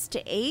 6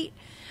 to 8.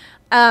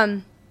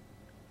 And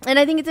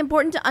I think it's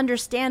important to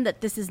understand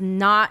that this is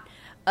not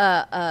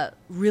a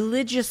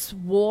religious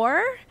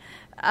war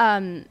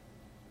in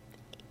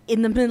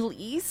the Middle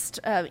East,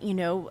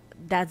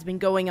 that's been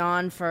going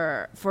on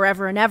for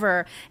forever and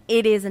ever.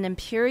 It is an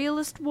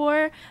imperialist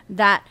war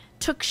that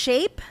took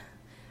shape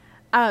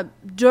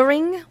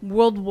during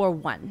World War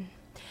I.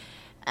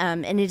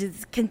 And it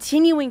is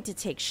continuing to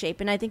take shape.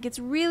 And I think it's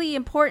really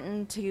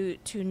important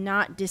to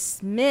not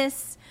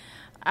dismiss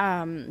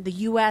the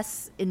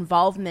U.S.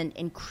 involvement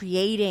in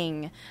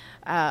creating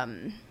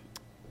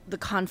the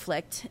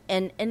conflict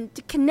and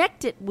to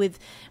connect it with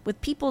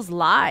people's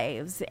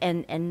lives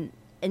and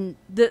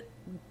the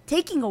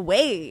taking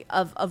away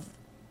of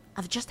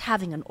just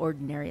having an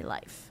ordinary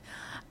life,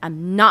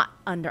 not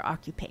under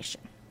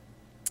occupation.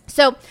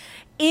 So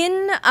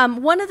in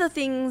one of the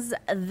things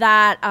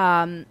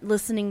that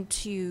listening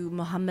to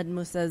Mohammed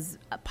Musa's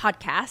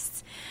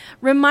podcasts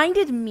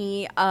reminded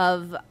me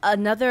of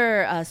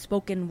another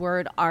spoken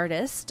word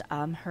artist.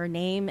 Her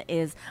name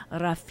is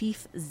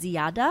Rafeef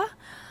Ziadah.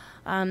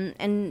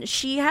 And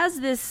she has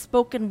this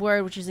spoken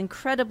word which is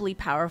incredibly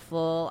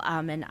powerful,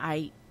 and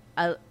I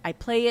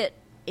play it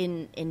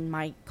in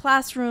my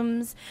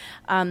classrooms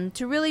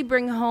to really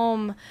bring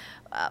home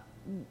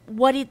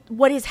what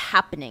is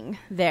happening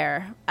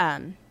there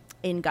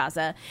in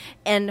Gaza.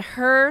 And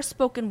her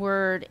spoken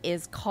word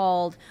is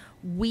called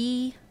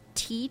 "We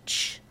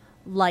Teach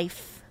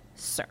Life,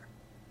 Sir."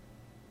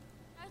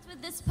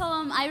 With this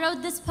poem, I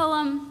wrote this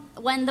poem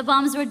when the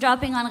bombs were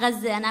dropping on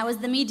Gaza, and I was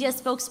the media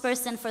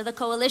spokesperson for the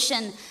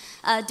coalition,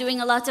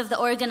 doing a lot of the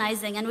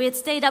organizing, and we had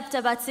stayed up to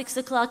about 6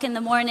 o'clock in the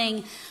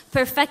morning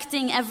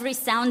perfecting every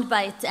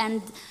soundbite.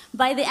 And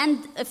by the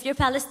end, if you're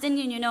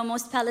Palestinian,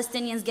 most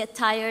Palestinians get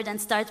tired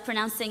and start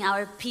pronouncing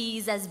our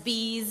P's as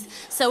B's,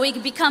 so we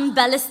become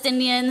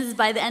Palestinians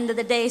by the end of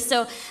the day.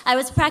 So I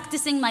was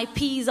practicing my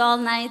P's all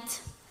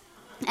night,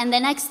 and the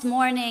next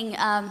morning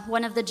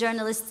one of the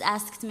journalists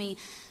asked me,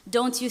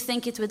 "Don't you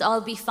think it would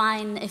all be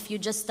fine if you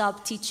just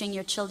stopped teaching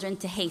your children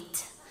to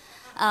hate?"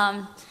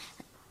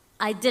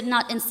 I did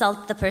not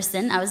insult the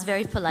person. I was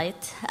very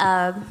polite.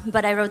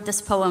 But I wrote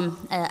this poem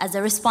as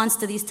a response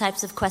to these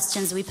types of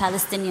questions we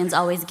Palestinians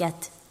always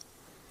get.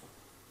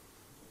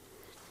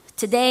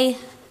 Today,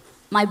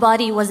 my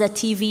body was a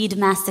TV'd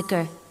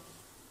massacre.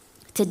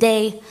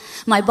 Today,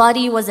 my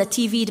body was a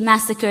TV'd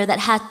massacre that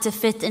had to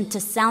fit into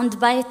sound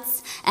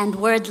bites and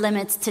word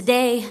limits.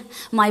 Today,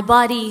 my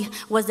body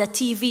was a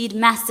TV'd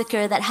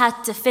massacre that had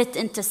to fit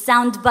into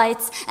sound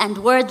bites and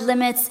word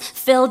limits,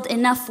 filled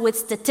enough with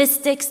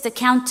statistics to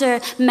counter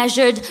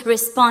measured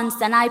response.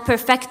 And I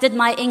perfected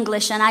my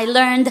English and I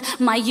learned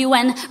my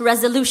UN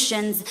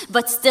resolutions.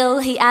 But still,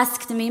 he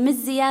asked me,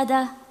 "Ms.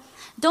 Ziadah,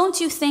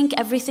 don't you think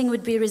everything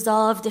would be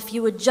resolved if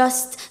you would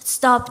just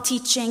stop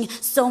teaching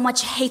so much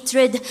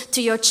hatred to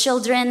your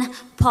children?"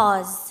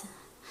 Pause.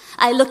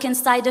 I look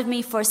inside of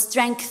me for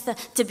strength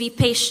to be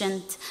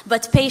patient,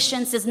 but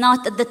patience is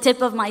not at the tip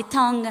of my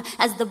tongue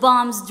as the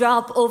bombs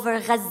drop over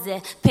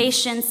Gaza.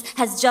 Patience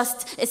has just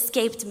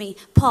escaped me.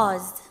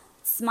 Pause.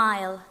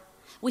 Smile.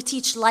 We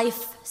teach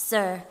life,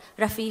 sir.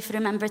 Rafeef,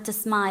 remember to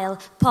smile.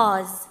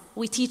 Pause.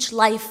 we teach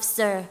life,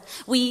 sir.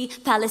 We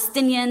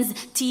Palestinians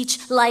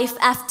teach life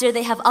after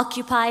they have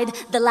occupied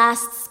the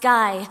last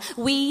sky.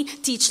 We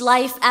teach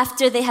life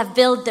after they have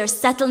built their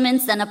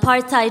settlements and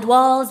apartheid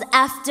walls.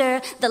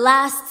 After the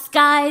last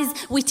skies,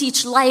 we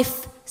teach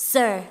life,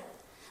 sir.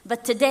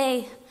 But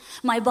today,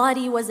 my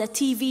body was a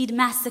TV'd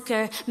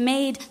massacre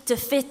made to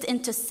fit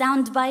into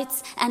sound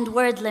bites and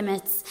word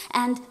limits.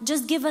 And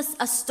just give us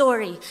a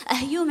story, a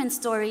human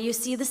story. You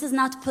see, this is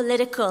not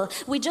political.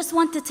 We just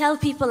want to tell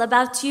people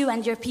about you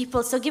and your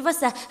people. So give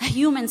us a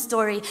human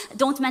story.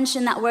 Don't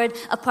mention that word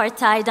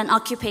apartheid and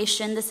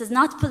occupation. This is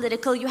not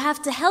political. You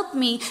have to help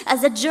me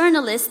as a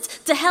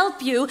journalist to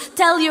help you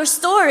tell your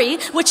story,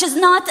 which is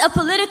not a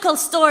political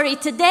story.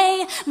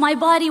 Today, my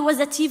body was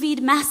a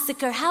TV'd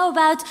massacre. How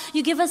about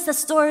you give us a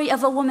story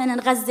of a woman in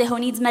Gaza who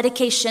needs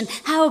medication?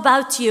 How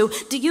about you?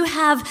 Do you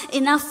have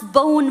enough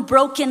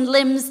bone-broken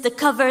limbs to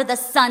cover the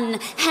sun?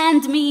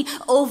 Hand me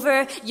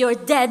over your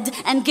dead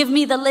and give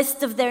me the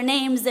list of their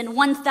names in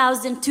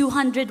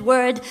 1,200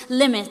 word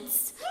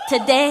limits.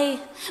 Today,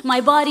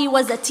 my body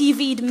was a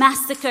TV'd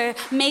massacre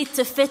made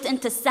to fit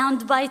into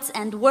sound bites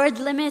and word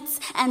limits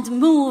and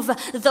move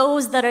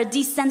those that are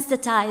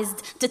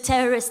desensitized to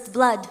terrorist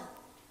blood.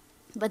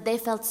 But they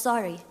felt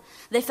sorry.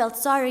 They felt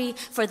sorry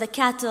for the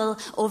cattle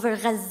over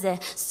Gaza.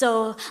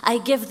 So I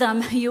give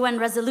them UN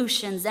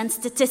resolutions and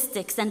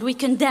statistics, and we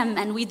condemn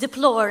and we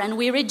deplore and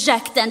we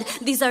reject. And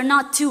these are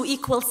not two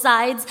equal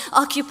sides,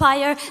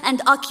 occupier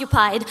and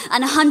occupied,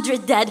 and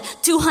 100 dead,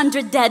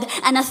 200 dead,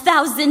 and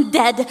 1,000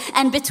 dead.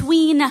 And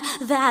between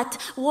that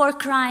war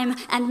crime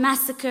and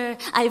massacre,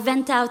 I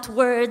vent out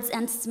words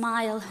and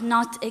smile,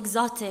 not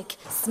exotic.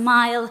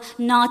 Smile,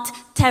 not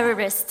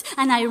terrorist.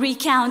 And I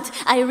recount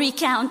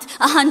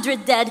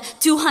 100 dead,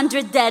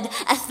 200 dead,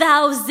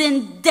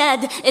 1,000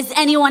 dead. Is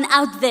anyone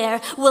out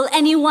there? Will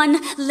anyone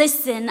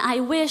listen?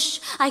 I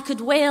wish I could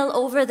wail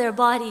over their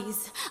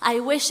bodies. I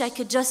wish I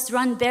could just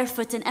run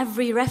barefoot in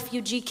every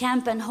refugee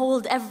camp and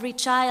hold every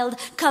child,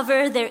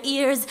 cover their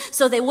ears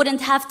so they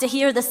wouldn't have to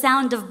hear the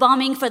sound of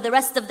bombing for the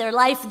rest of their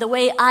life the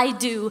way I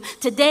do.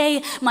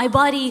 Today, my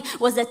body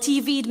was a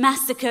TV'd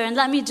massacre, and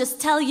let me just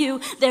tell you,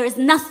 there is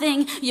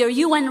nothing your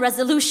UN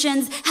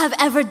resolutions have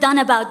ever done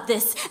about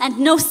this. And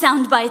no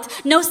soundbite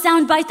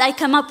I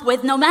come up with,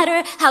 no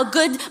matter how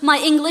good my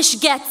English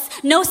gets,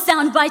 no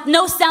soundbite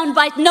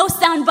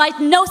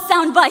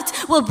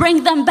will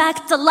bring them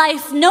back to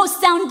life. No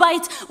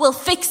soundbite will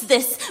fix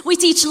this. We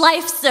teach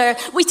life, sir.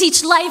 We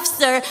teach life,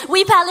 sir.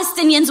 We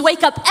Palestinians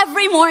wake up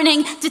every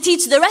morning to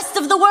teach the rest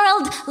of the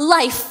world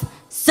life,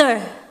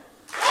 sir.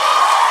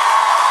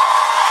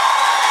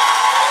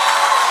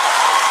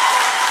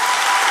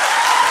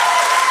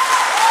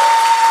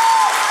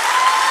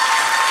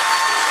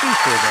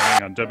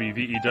 Programming on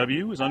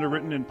WVEW is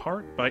underwritten in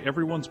part by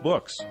Everyone's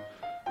Books.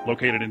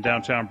 Located in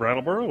downtown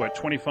Brattleboro at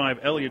 25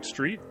 Elliott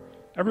Street,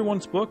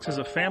 Everyone's Books is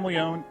a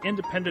family-owned,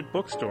 independent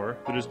bookstore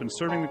that has been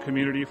serving the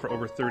community for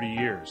over 30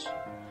 years.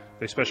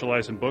 They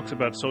specialize in books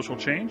about social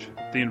change,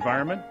 the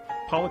environment,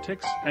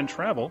 politics, and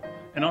travel,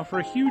 and offer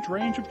a huge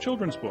range of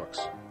children's books.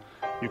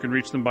 You can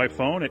reach them by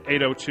phone at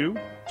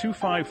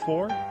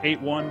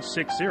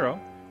 802-254-8160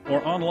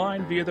 or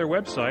online via their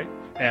website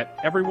at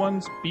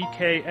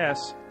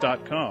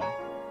everyonesbks.com.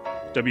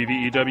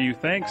 WVEW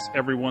thanks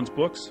Everyone's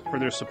Books for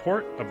their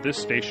support of this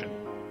station.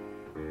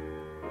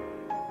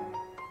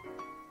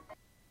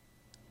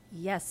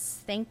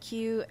 Yes, thank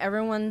you,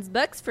 Everyone's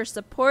Books, for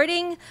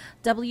supporting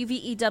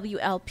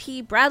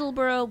WVEW-LP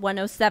Brattleboro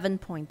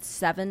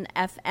 107.7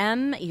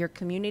 FM, your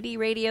community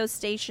radio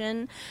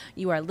station.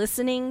 You are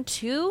listening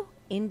to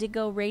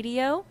Indigo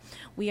Radio.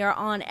 We are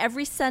on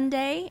every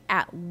Sunday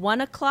at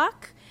 1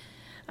 o'clock.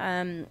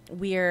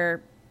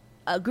 We're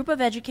a group of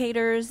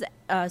educators,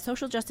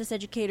 social justice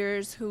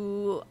educators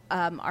who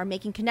are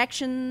making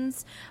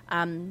connections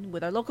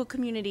with our local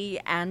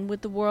community and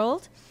with the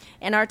world.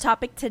 And our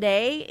topic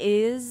today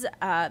is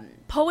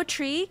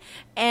poetry.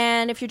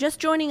 And if you're just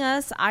joining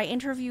us, I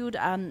interviewed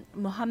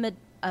Mohammed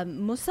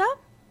Musa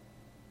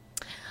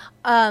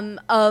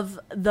of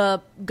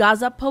the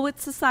Gaza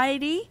Poets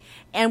Society.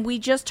 And we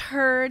just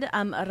heard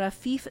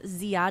Rafeef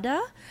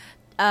Ziadah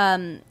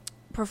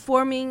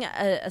performing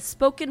a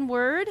spoken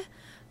word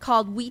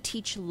called We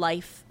Teach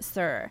Life,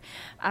 Sir.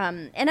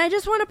 And I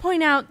just want to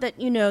point out that,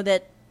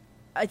 that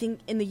I think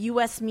in the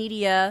U.S.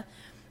 media,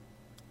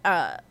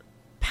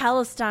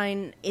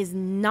 Palestine is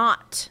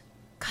not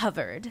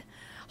covered,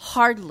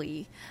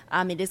 hardly.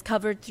 It is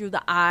covered through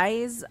the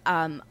eyes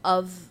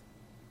of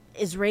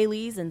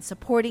Israelis and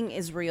supporting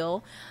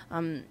Israel,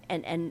 and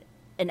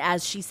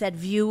as she said,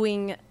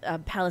 viewing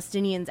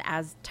Palestinians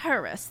as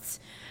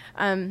terrorists.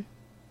 And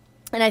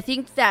I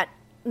think that,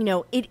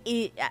 the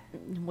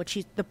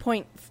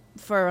point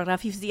for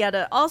Rafeef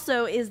Ziadah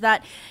also is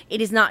that it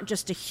is not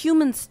just a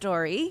human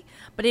story,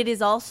 but it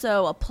is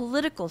also a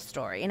political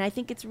story. And I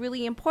think it's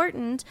really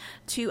important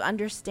to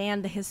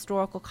understand the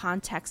historical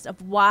context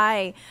of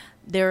why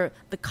the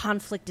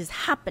conflict is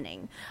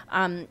happening.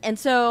 And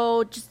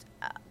so just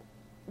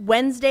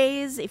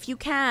Wednesdays, if you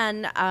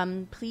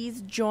can,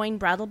 please join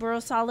Brattleboro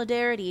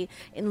Solidarity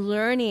in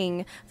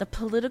learning the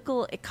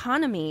political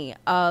economy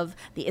of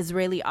the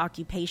Israeli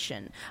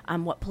occupation.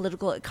 What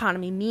political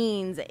economy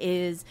means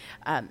is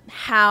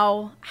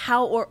how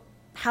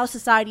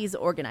society is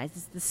organized.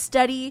 It's the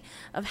study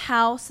of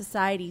how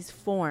societies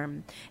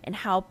form and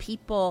how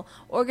people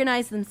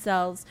organize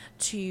themselves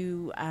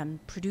to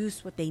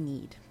produce what they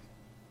need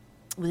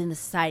within the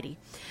society.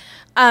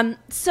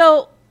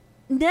 So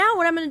now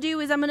what I'm going to do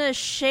is I'm going to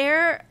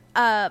share,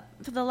 for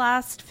the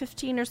last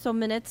 15 or so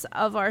minutes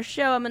of our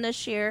show, I'm going to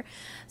share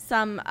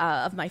some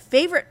of my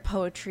favorite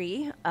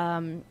poetry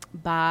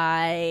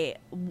by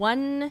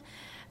one...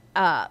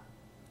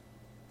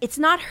 it's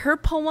not her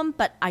poem,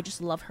 but I just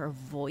love her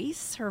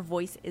voice. Her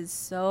voice is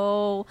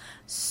so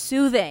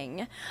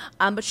soothing.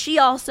 But she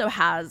also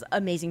has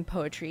amazing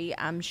poetry.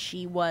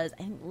 She was,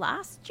 I think,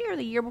 last year or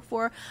the year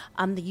before,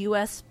 the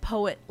U.S.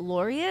 Poet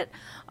Laureate.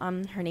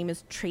 Her name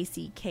is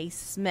Tracy K.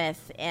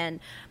 Smith.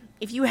 And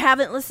if you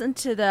haven't listened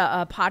to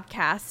the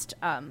podcast,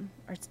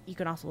 or you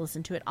can also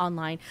listen to it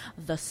online,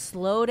 The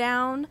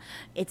Slowdown,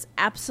 it's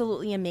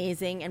absolutely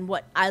amazing. And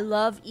what I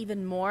love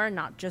even more,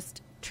 not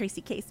just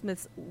Tracy K.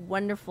 Smith's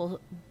wonderful,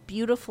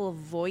 beautiful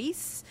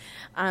voice,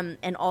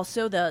 and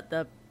also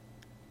the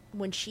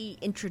when she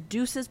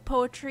introduces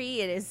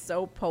poetry, it is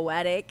so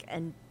poetic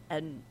and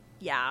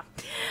yeah,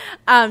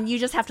 you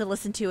just have to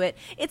listen to it.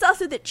 It's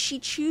also that she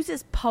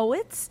chooses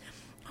poets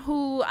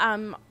who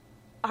are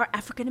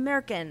African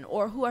American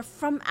or who are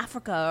from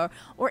Africa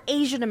or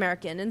Asian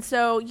American, and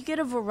so you get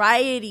a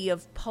variety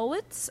of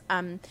poets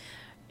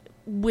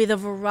with a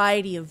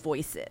variety of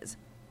voices.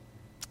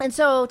 And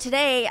so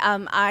today,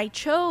 I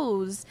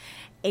chose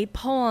a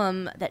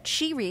poem that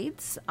she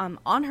reads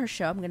on her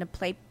show. I'm going to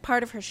play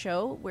part of her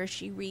show where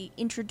she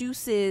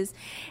introduces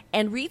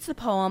and reads the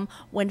poem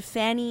When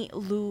Fannie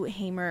Lou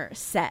Hamer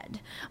Said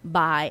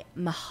by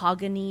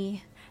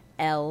Mahogany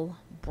L.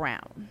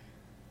 Browne.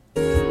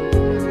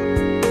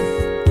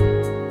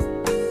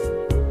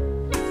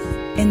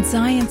 In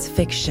science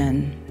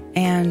fiction,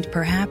 and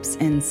perhaps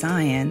in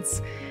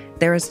science,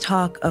 there is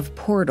talk of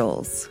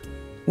portals,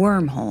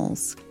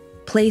 wormholes,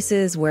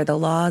 places where the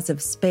laws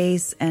of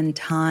space and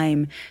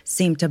time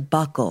seem to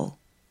buckle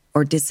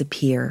or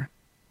disappear.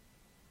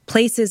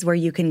 Places where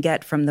you can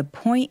get from the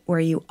point where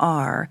you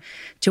are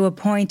to a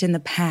point in the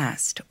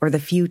past or the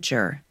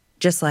future,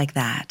 just like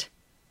that.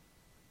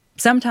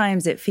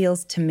 Sometimes it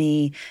feels to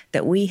me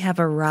that we have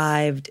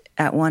arrived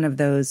at one of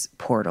those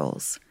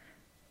portals.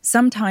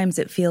 Sometimes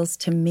it feels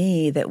to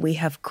me that we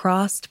have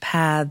crossed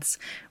paths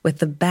with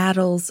the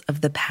battles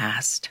of the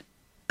past.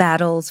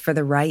 Battles for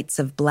the rights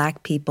of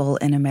Black people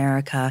in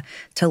America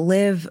to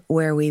live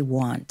where we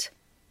want,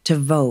 to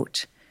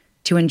vote,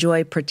 to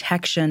enjoy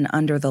protection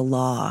under the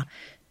law,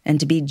 and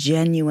to be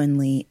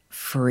genuinely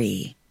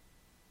free.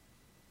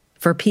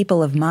 For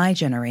people of my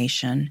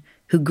generation,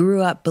 who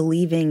grew up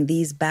believing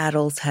these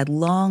battles had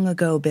long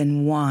ago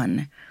been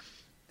won,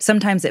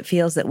 sometimes it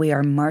feels that we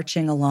are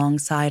marching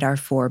alongside our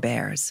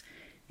forebears.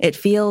 It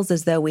feels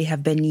as though we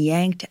have been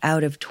yanked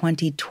out of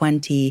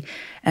 2020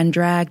 and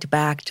dragged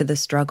back to the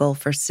struggle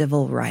for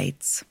civil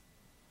rights.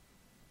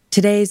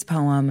 Today's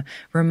poem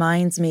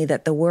reminds me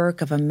that the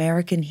work of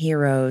American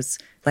heroes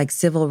like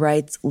civil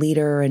rights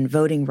leader and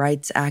voting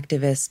rights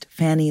activist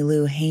Fannie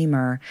Lou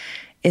Hamer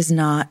is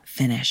not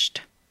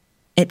finished.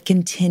 It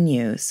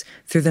continues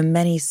through the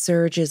many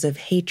surges of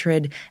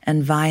hatred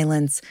and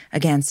violence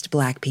against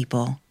Black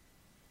people.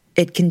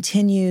 It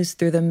continues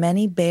through the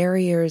many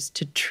barriers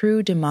to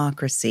true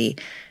democracy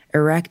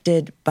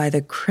erected by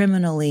the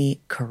criminally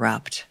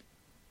corrupt.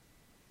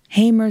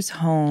 Hamer's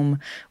home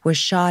was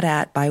shot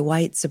at by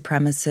white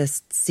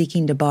supremacists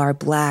seeking to bar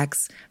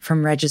Blacks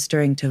from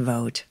registering to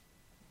vote.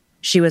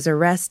 She was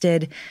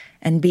arrested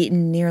and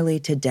beaten nearly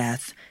to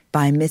death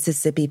by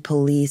Mississippi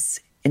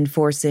police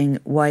enforcing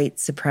white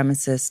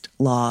supremacist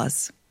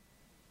laws.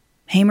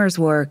 Hamer's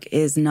work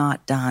is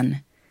not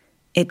done.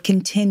 It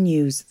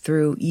continues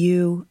through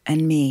you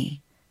and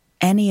me,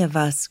 any of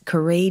us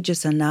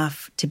courageous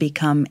enough to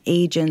become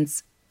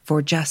agents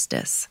for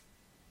justice.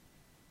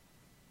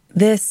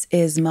 This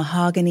is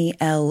Mahogany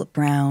L.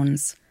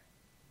 Browne's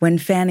When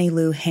Fannie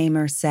Lou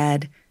Hamer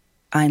Said,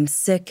 I'm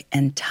sick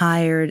and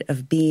tired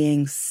of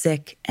being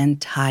sick and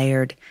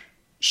tired.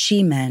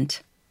 She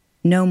meant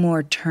no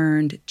more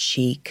turned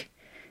cheek,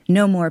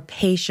 no more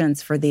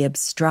patience for the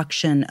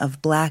obstruction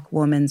of Black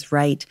woman's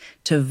right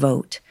to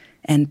vote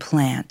and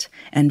plant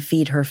and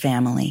feed her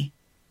family.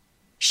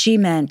 She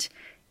meant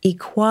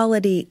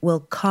equality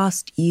will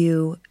cost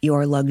you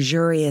your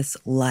luxurious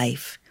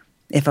life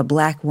if a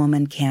Black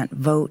woman can't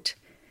vote,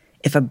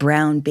 if a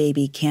brown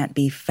baby can't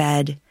be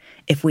fed,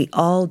 if we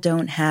all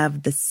don't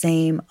have the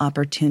same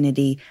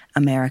opportunity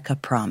America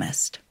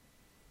promised.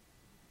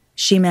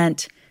 She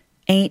meant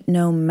ain't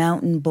no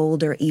mountain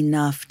boulder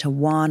enough to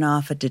won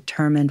off a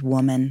determined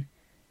woman.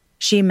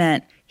 She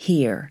meant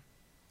here,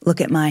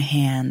 look at my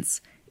hands.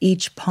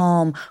 Each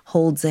palm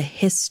holds a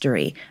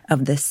history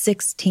of the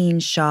 16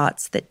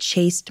 shots that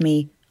chased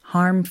me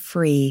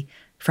harm-free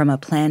from a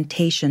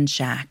plantation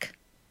shack.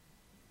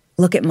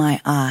 Look at my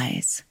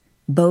eyes.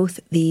 Both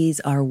these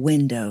are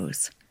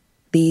windows.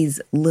 These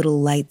little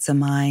lights of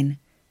mine.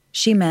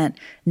 She meant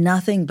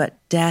nothing but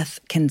death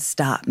can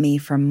stop me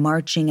from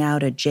marching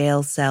out a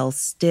jail cell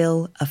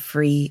still a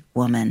free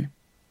woman.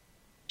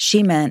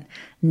 She meant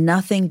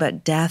nothing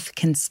but death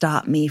can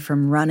stop me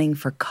from running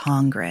for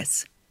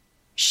Congress.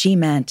 She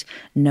meant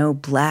no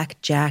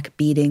blackjack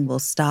beating will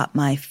stop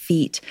my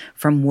feet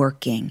from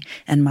working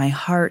and my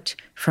heart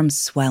from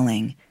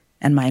swelling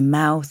and my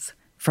mouth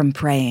from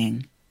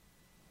praying.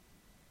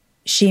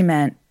 She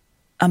meant,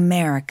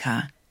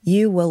 America,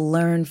 you will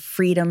learn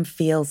freedom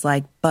feels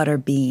like butter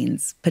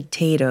beans,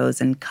 potatoes,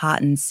 and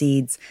cotton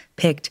seeds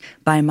picked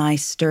by my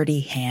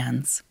sturdy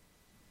hands.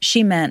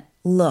 She meant,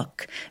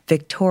 look,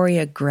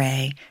 Victoria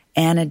Gray,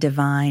 Anna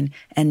Devine,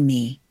 and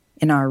me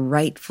in our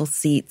rightful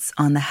seats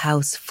on the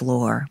House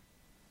floor.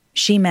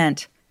 She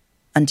meant,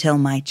 until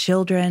my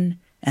children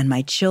and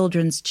my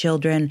children's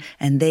children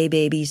and they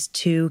babies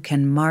too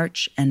can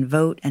march and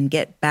vote and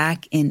get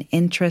back in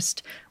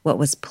interest what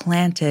was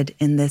planted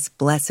in this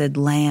blessed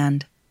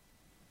land.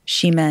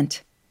 She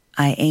meant,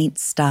 I ain't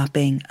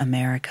stopping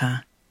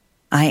America.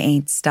 I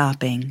ain't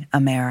stopping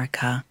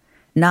America.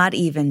 Not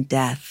even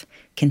death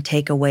can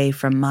take away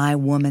from my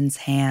woman's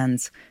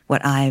hands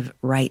what I've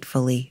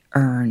rightfully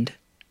earned.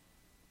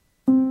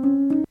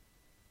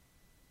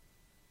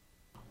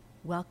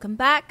 Welcome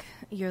back.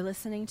 You're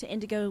listening to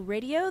Indigo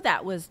Radio.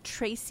 That was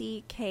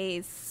Tracy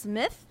K.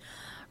 Smith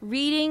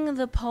reading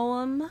the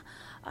poem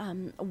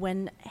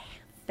When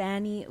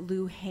Fannie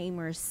Lou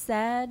Hamer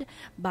Said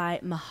by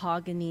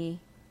Mahogany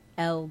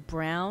L.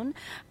 Brown.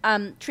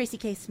 Tracy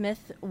K.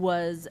 Smith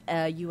was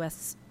a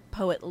U.S.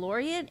 Poet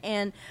Laureate,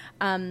 and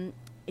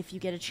if you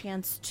get a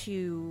chance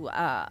to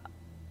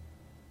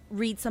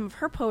read some of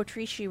her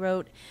poetry, she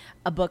wrote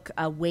a book,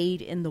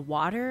 Wade in the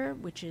Water,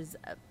 which is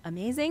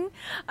amazing.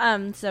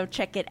 So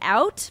check it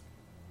out.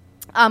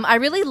 I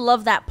really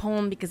love that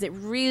poem because it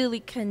really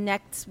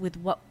connects with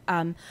what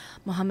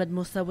Mohammed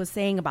Musa was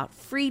saying about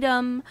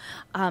freedom,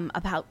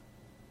 about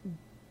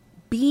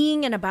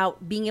being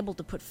able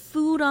to put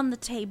food on the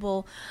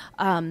table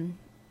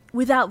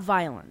without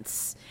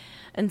violence.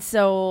 And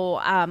so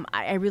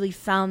I really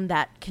found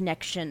that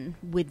connection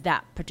with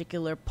that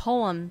particular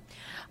poem.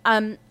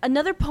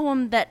 Another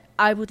poem that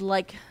I would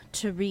like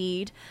to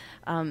read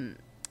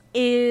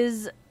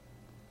is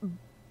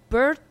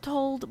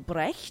Bertolt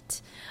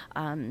Brecht.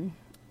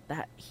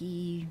 That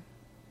he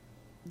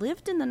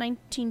lived in the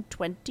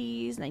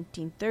 1920s,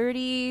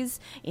 1930s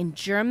in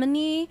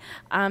Germany.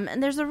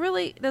 And there's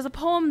a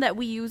poem that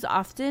we use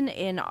often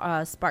in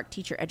Spark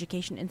Teacher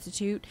Education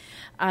Institute.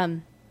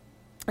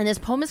 And this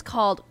poem is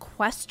called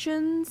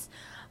Questions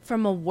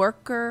from a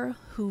Worker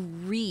Who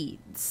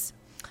Reads.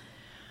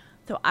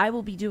 So I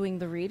will be doing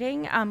the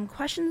reading.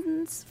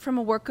 Questions from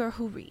a Worker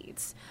Who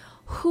Reads.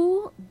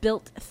 Who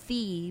built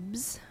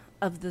Thebes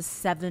of the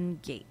 7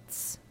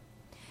 gates?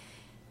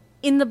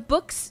 In the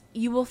books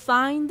you will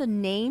find the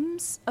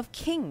names of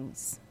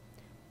kings.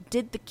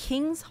 Did the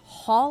kings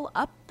haul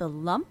up the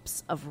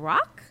lumps of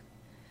rock?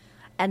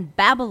 And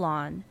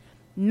Babylon,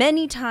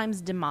 many times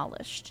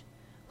demolished,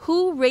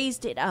 who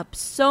raised it up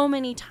so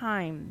many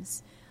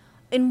times?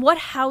 In what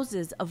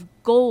houses of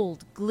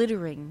gold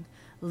glittering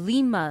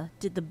Lima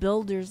did the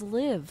builders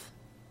live?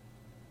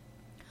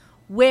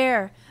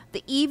 Where,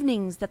 the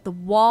evenings that the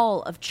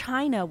wall of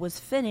China was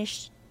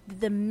finished,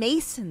 did the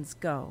masons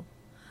go?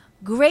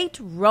 Great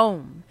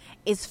Rome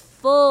is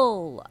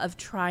full of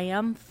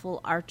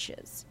triumphal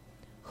arches.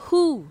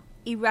 Who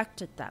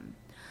erected them?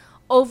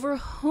 Over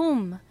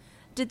whom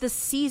did the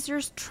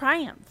Caesars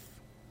triumph?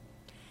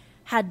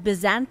 Had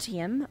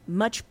Byzantium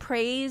much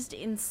praised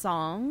in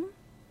song?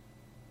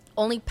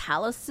 Only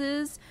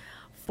palaces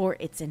for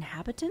its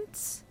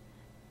inhabitants?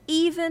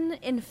 Even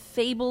in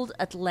fabled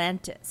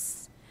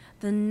Atlantis,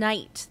 the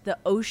night the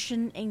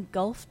ocean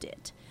engulfed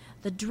it,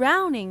 the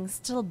drowning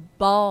still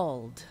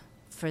bawled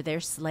for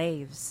their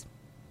slaves.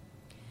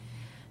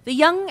 The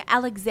young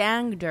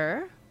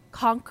Alexander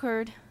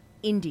conquered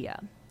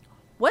India.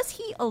 Was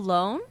he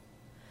alone?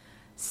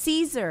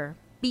 Caesar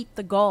beat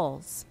the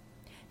Gauls.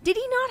 Did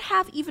he not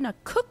have even a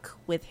cook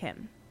with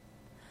him?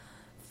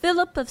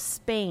 Philip of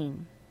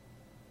Spain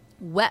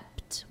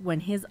wept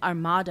when his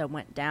armada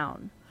went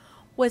down.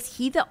 Was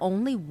he the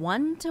only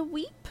one to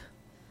weep?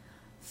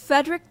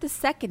 Frederick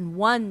II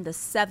won the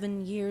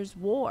 7 Years'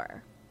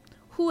 War.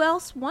 Who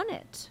else won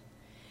it?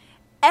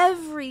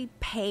 Every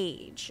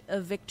page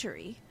of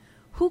victory.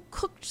 Who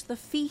cooked the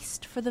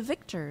feast for the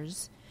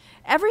victors?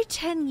 Every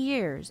 10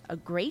 years, a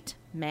great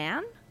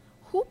man?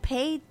 Who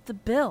paid the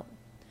bill?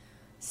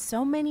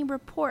 So many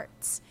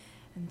reports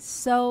and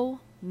so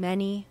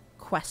many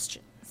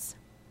questions.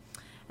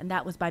 And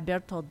that was by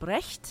Bertolt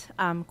Brecht,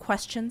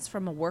 Questions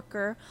from a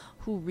Worker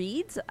Who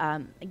Reads.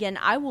 Again,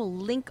 I will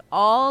link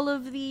all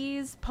of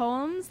these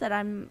poems that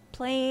I'm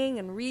playing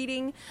and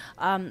reading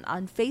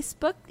on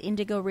Facebook,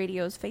 Indigo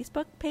Radio's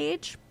Facebook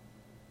page.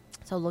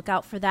 So look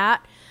out for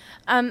that.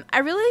 I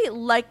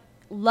really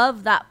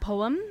love that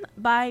poem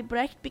by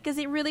Brecht because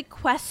it really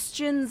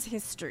questions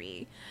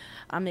history.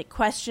 It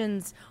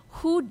questions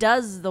who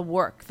does the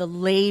work, the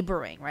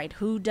laboring, right?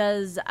 Who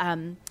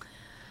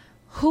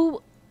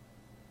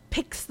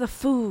picks the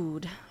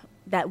food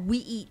that we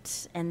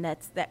eat and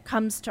that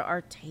comes to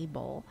our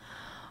table?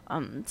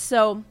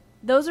 So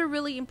those are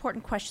really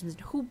important questions.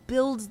 Who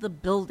builds the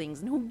buildings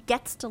and who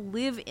gets to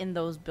live in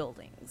those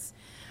buildings?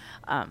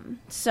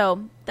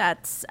 So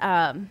that's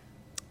a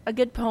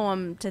good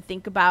poem to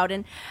think about.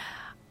 And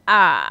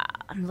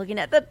I'm looking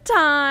at the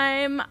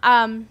time.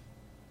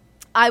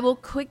 I will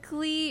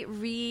quickly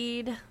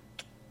read.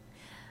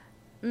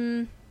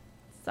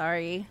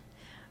 Sorry.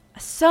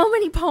 So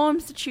many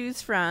poems to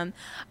choose from.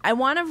 I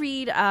want to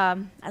read,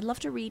 I'd love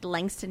to read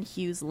Langston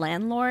Hughes'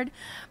 Landlord,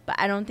 but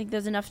I don't think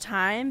there's enough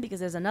time because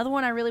there's another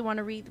one I really want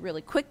to read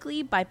really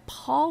quickly by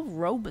Paul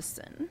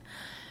Robeson.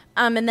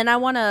 And then I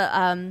want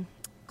to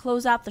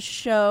close out the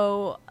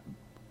show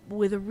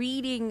with a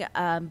reading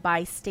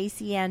by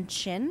Stacey Ann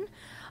Chin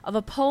of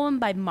a poem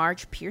by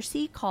Marge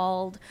Piercy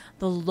called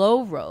The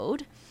Low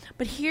Road.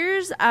 But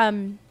here's...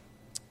 and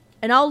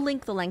I'll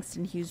link the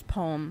Langston Hughes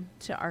poem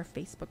to our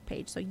Facebook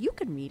page so you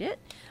can read it,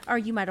 or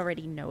you might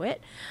already know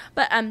it.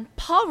 But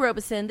Paul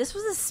Robeson, this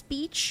was a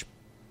speech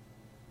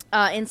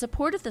in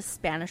support of the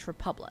Spanish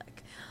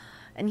Republic.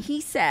 And he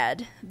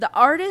said, the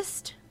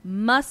artist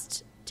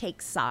must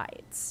take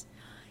sides.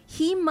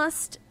 He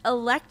must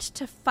elect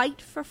to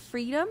fight for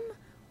freedom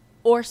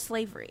or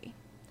slavery.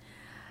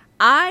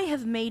 I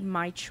have made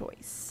my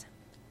choice.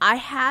 I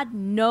had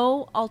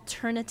no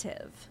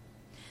alternative.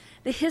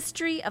 The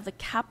history of the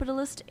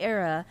capitalist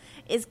era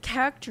is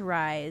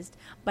characterized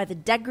by the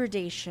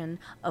degradation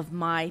of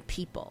my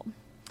people.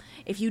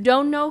 If you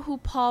don't know who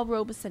Paul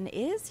Robeson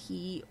is,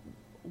 he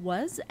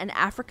was an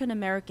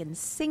African-American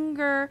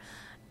singer,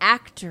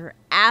 actor,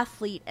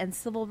 athlete, and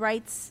civil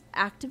rights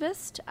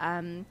activist.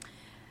 And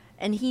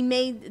he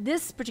made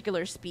this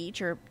particular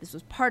speech, or this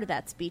was part of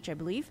that speech, I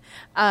believe,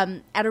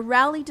 at a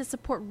rally to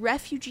support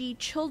refugee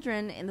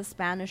children in the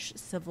Spanish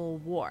Civil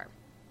War.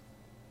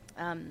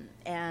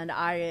 And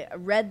I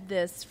read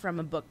this from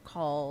a book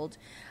called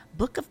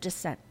Book of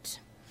Dissent.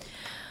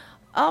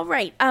 All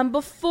right.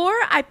 Before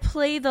I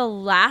play the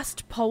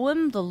last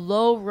poem, The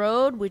Low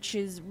Road, which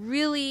is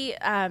really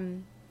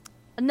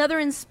another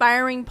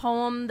inspiring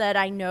poem that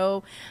I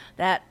know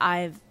that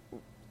I've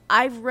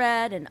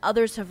read and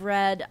others have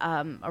read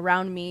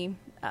around me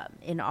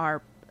in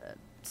our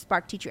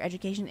Spark Teacher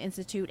Education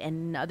Institute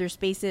and other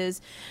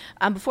spaces.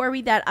 Before I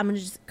read that, I'm going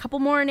to just a couple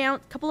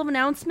of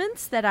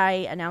announcements that I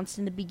announced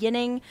in the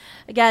beginning.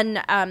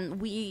 Again,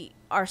 we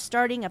are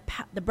starting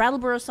the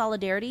Brattleboro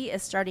Solidarity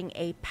is starting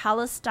a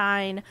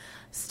Palestine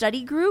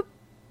study group.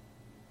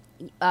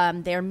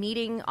 They're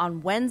meeting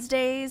on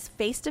Wednesdays,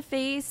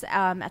 face-to-face,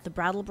 at the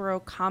Brattleboro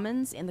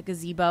Commons in the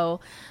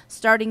gazebo.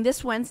 Starting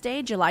this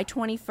Wednesday, July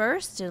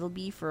 21st, it'll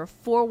be for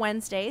 4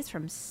 Wednesdays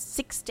from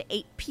 6 to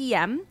 8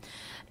 p.m.,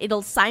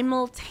 It'll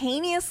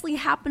simultaneously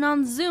happen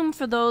on Zoom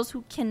for those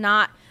who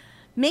cannot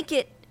make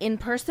it in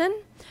person.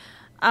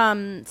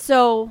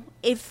 So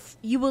if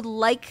you would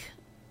like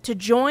to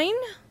join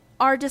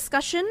our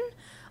discussion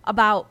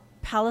about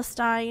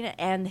Palestine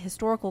and the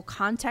historical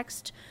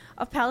context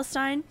of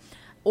Palestine,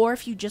 or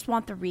if you just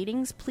want the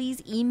readings,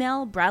 please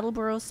email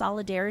Brattleboro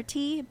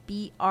Solidarity,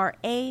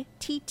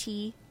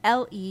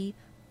 BrattleboroSolidarity,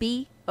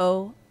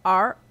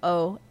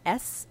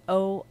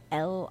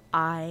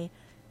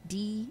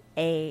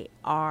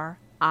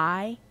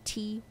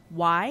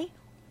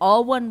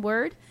 all one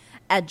word,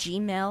 at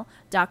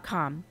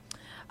gmail.com.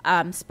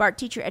 Spark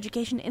Teacher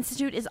Education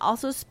Institute is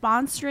also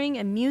sponsoring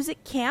a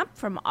music camp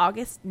from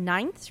August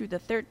 9th through the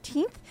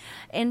 13th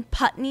in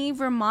Putney,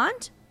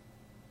 Vermont,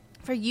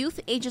 for youth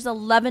ages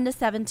 11 to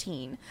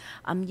 17.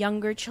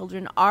 Younger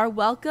children are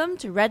welcome.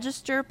 To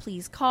register,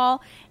 please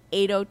call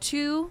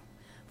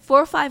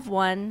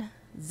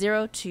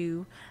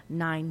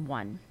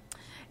 802-451-0291.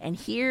 And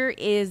here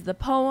is the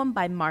poem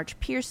by Marge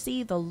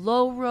Piercy, The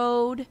Low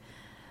Road,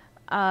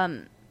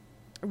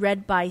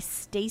 read by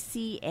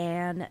Stacey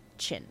Ann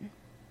Chin.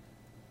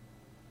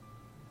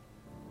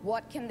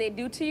 What can they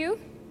do to you?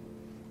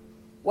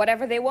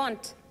 Whatever they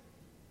want.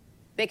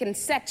 They can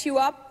set you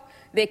up,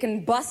 they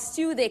can bust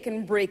you, they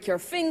can break your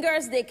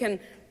fingers, they can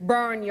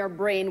burn your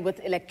brain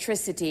with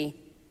electricity,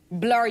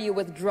 blur you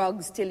with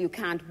drugs till you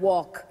can't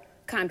walk,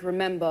 can't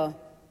remember.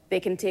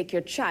 They can take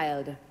your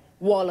child,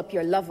 wall up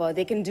your lover.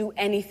 They can do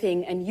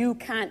anything, and you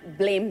can't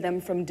blame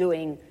them from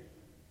doing.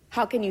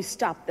 How can you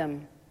stop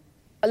them?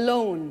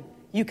 Alone,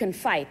 you can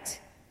fight.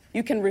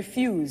 You can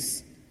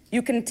refuse.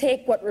 You can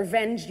take what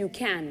revenge you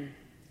can.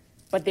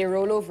 But they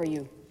roll over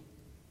you.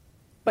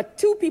 But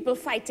two people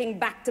fighting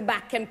back to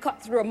back can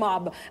cut through a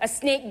mob. A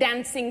snake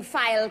dancing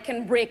file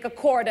can break a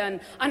cordon.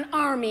 An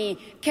army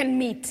can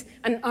meet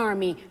an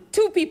army.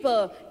 Two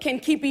people can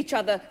keep each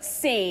other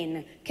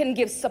sane, can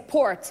give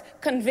support,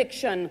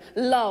 conviction,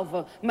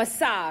 love,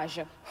 massage,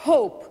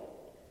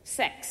 hope,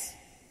 sex.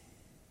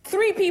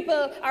 Three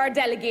people are a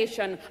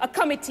delegation, a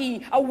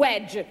committee, a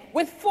wedge.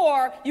 With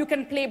four, you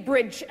can play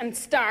bridge and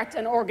start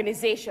an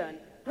organization.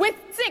 With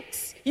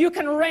 6, you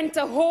can rent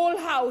a whole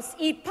house,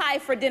 eat pie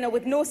for dinner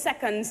with no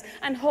seconds,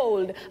 and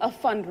hold a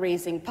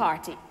fundraising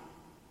party.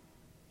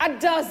 A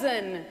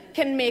dozen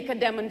can make a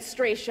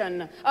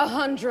demonstration,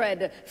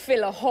 100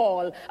 fill a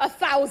hall,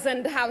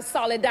 1,000 have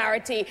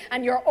solidarity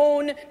and your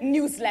own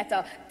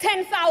newsletter,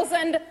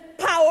 10,000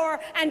 power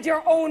and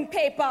your own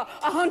paper,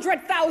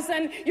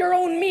 100,000 your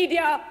own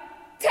media,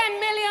 10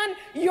 million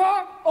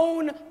your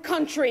own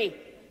country.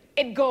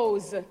 It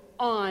goes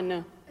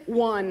on,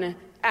 one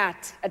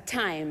at a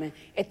time.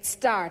 It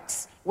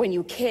starts when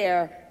you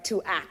care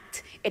to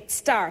act. It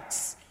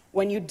starts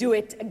when you do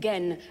it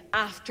again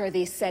after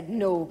they said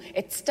no.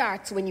 It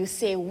starts when you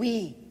say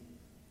we,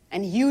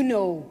 and you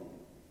know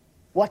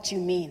what you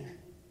mean.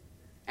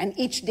 And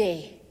each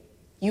day,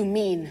 you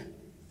mean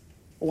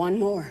one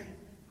more.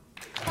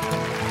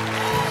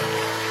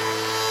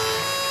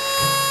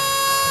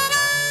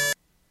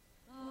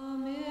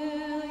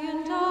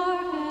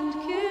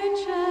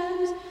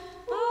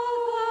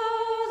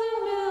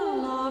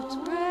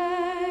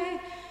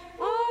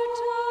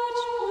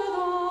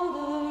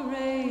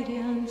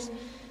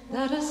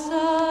 That a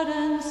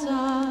sudden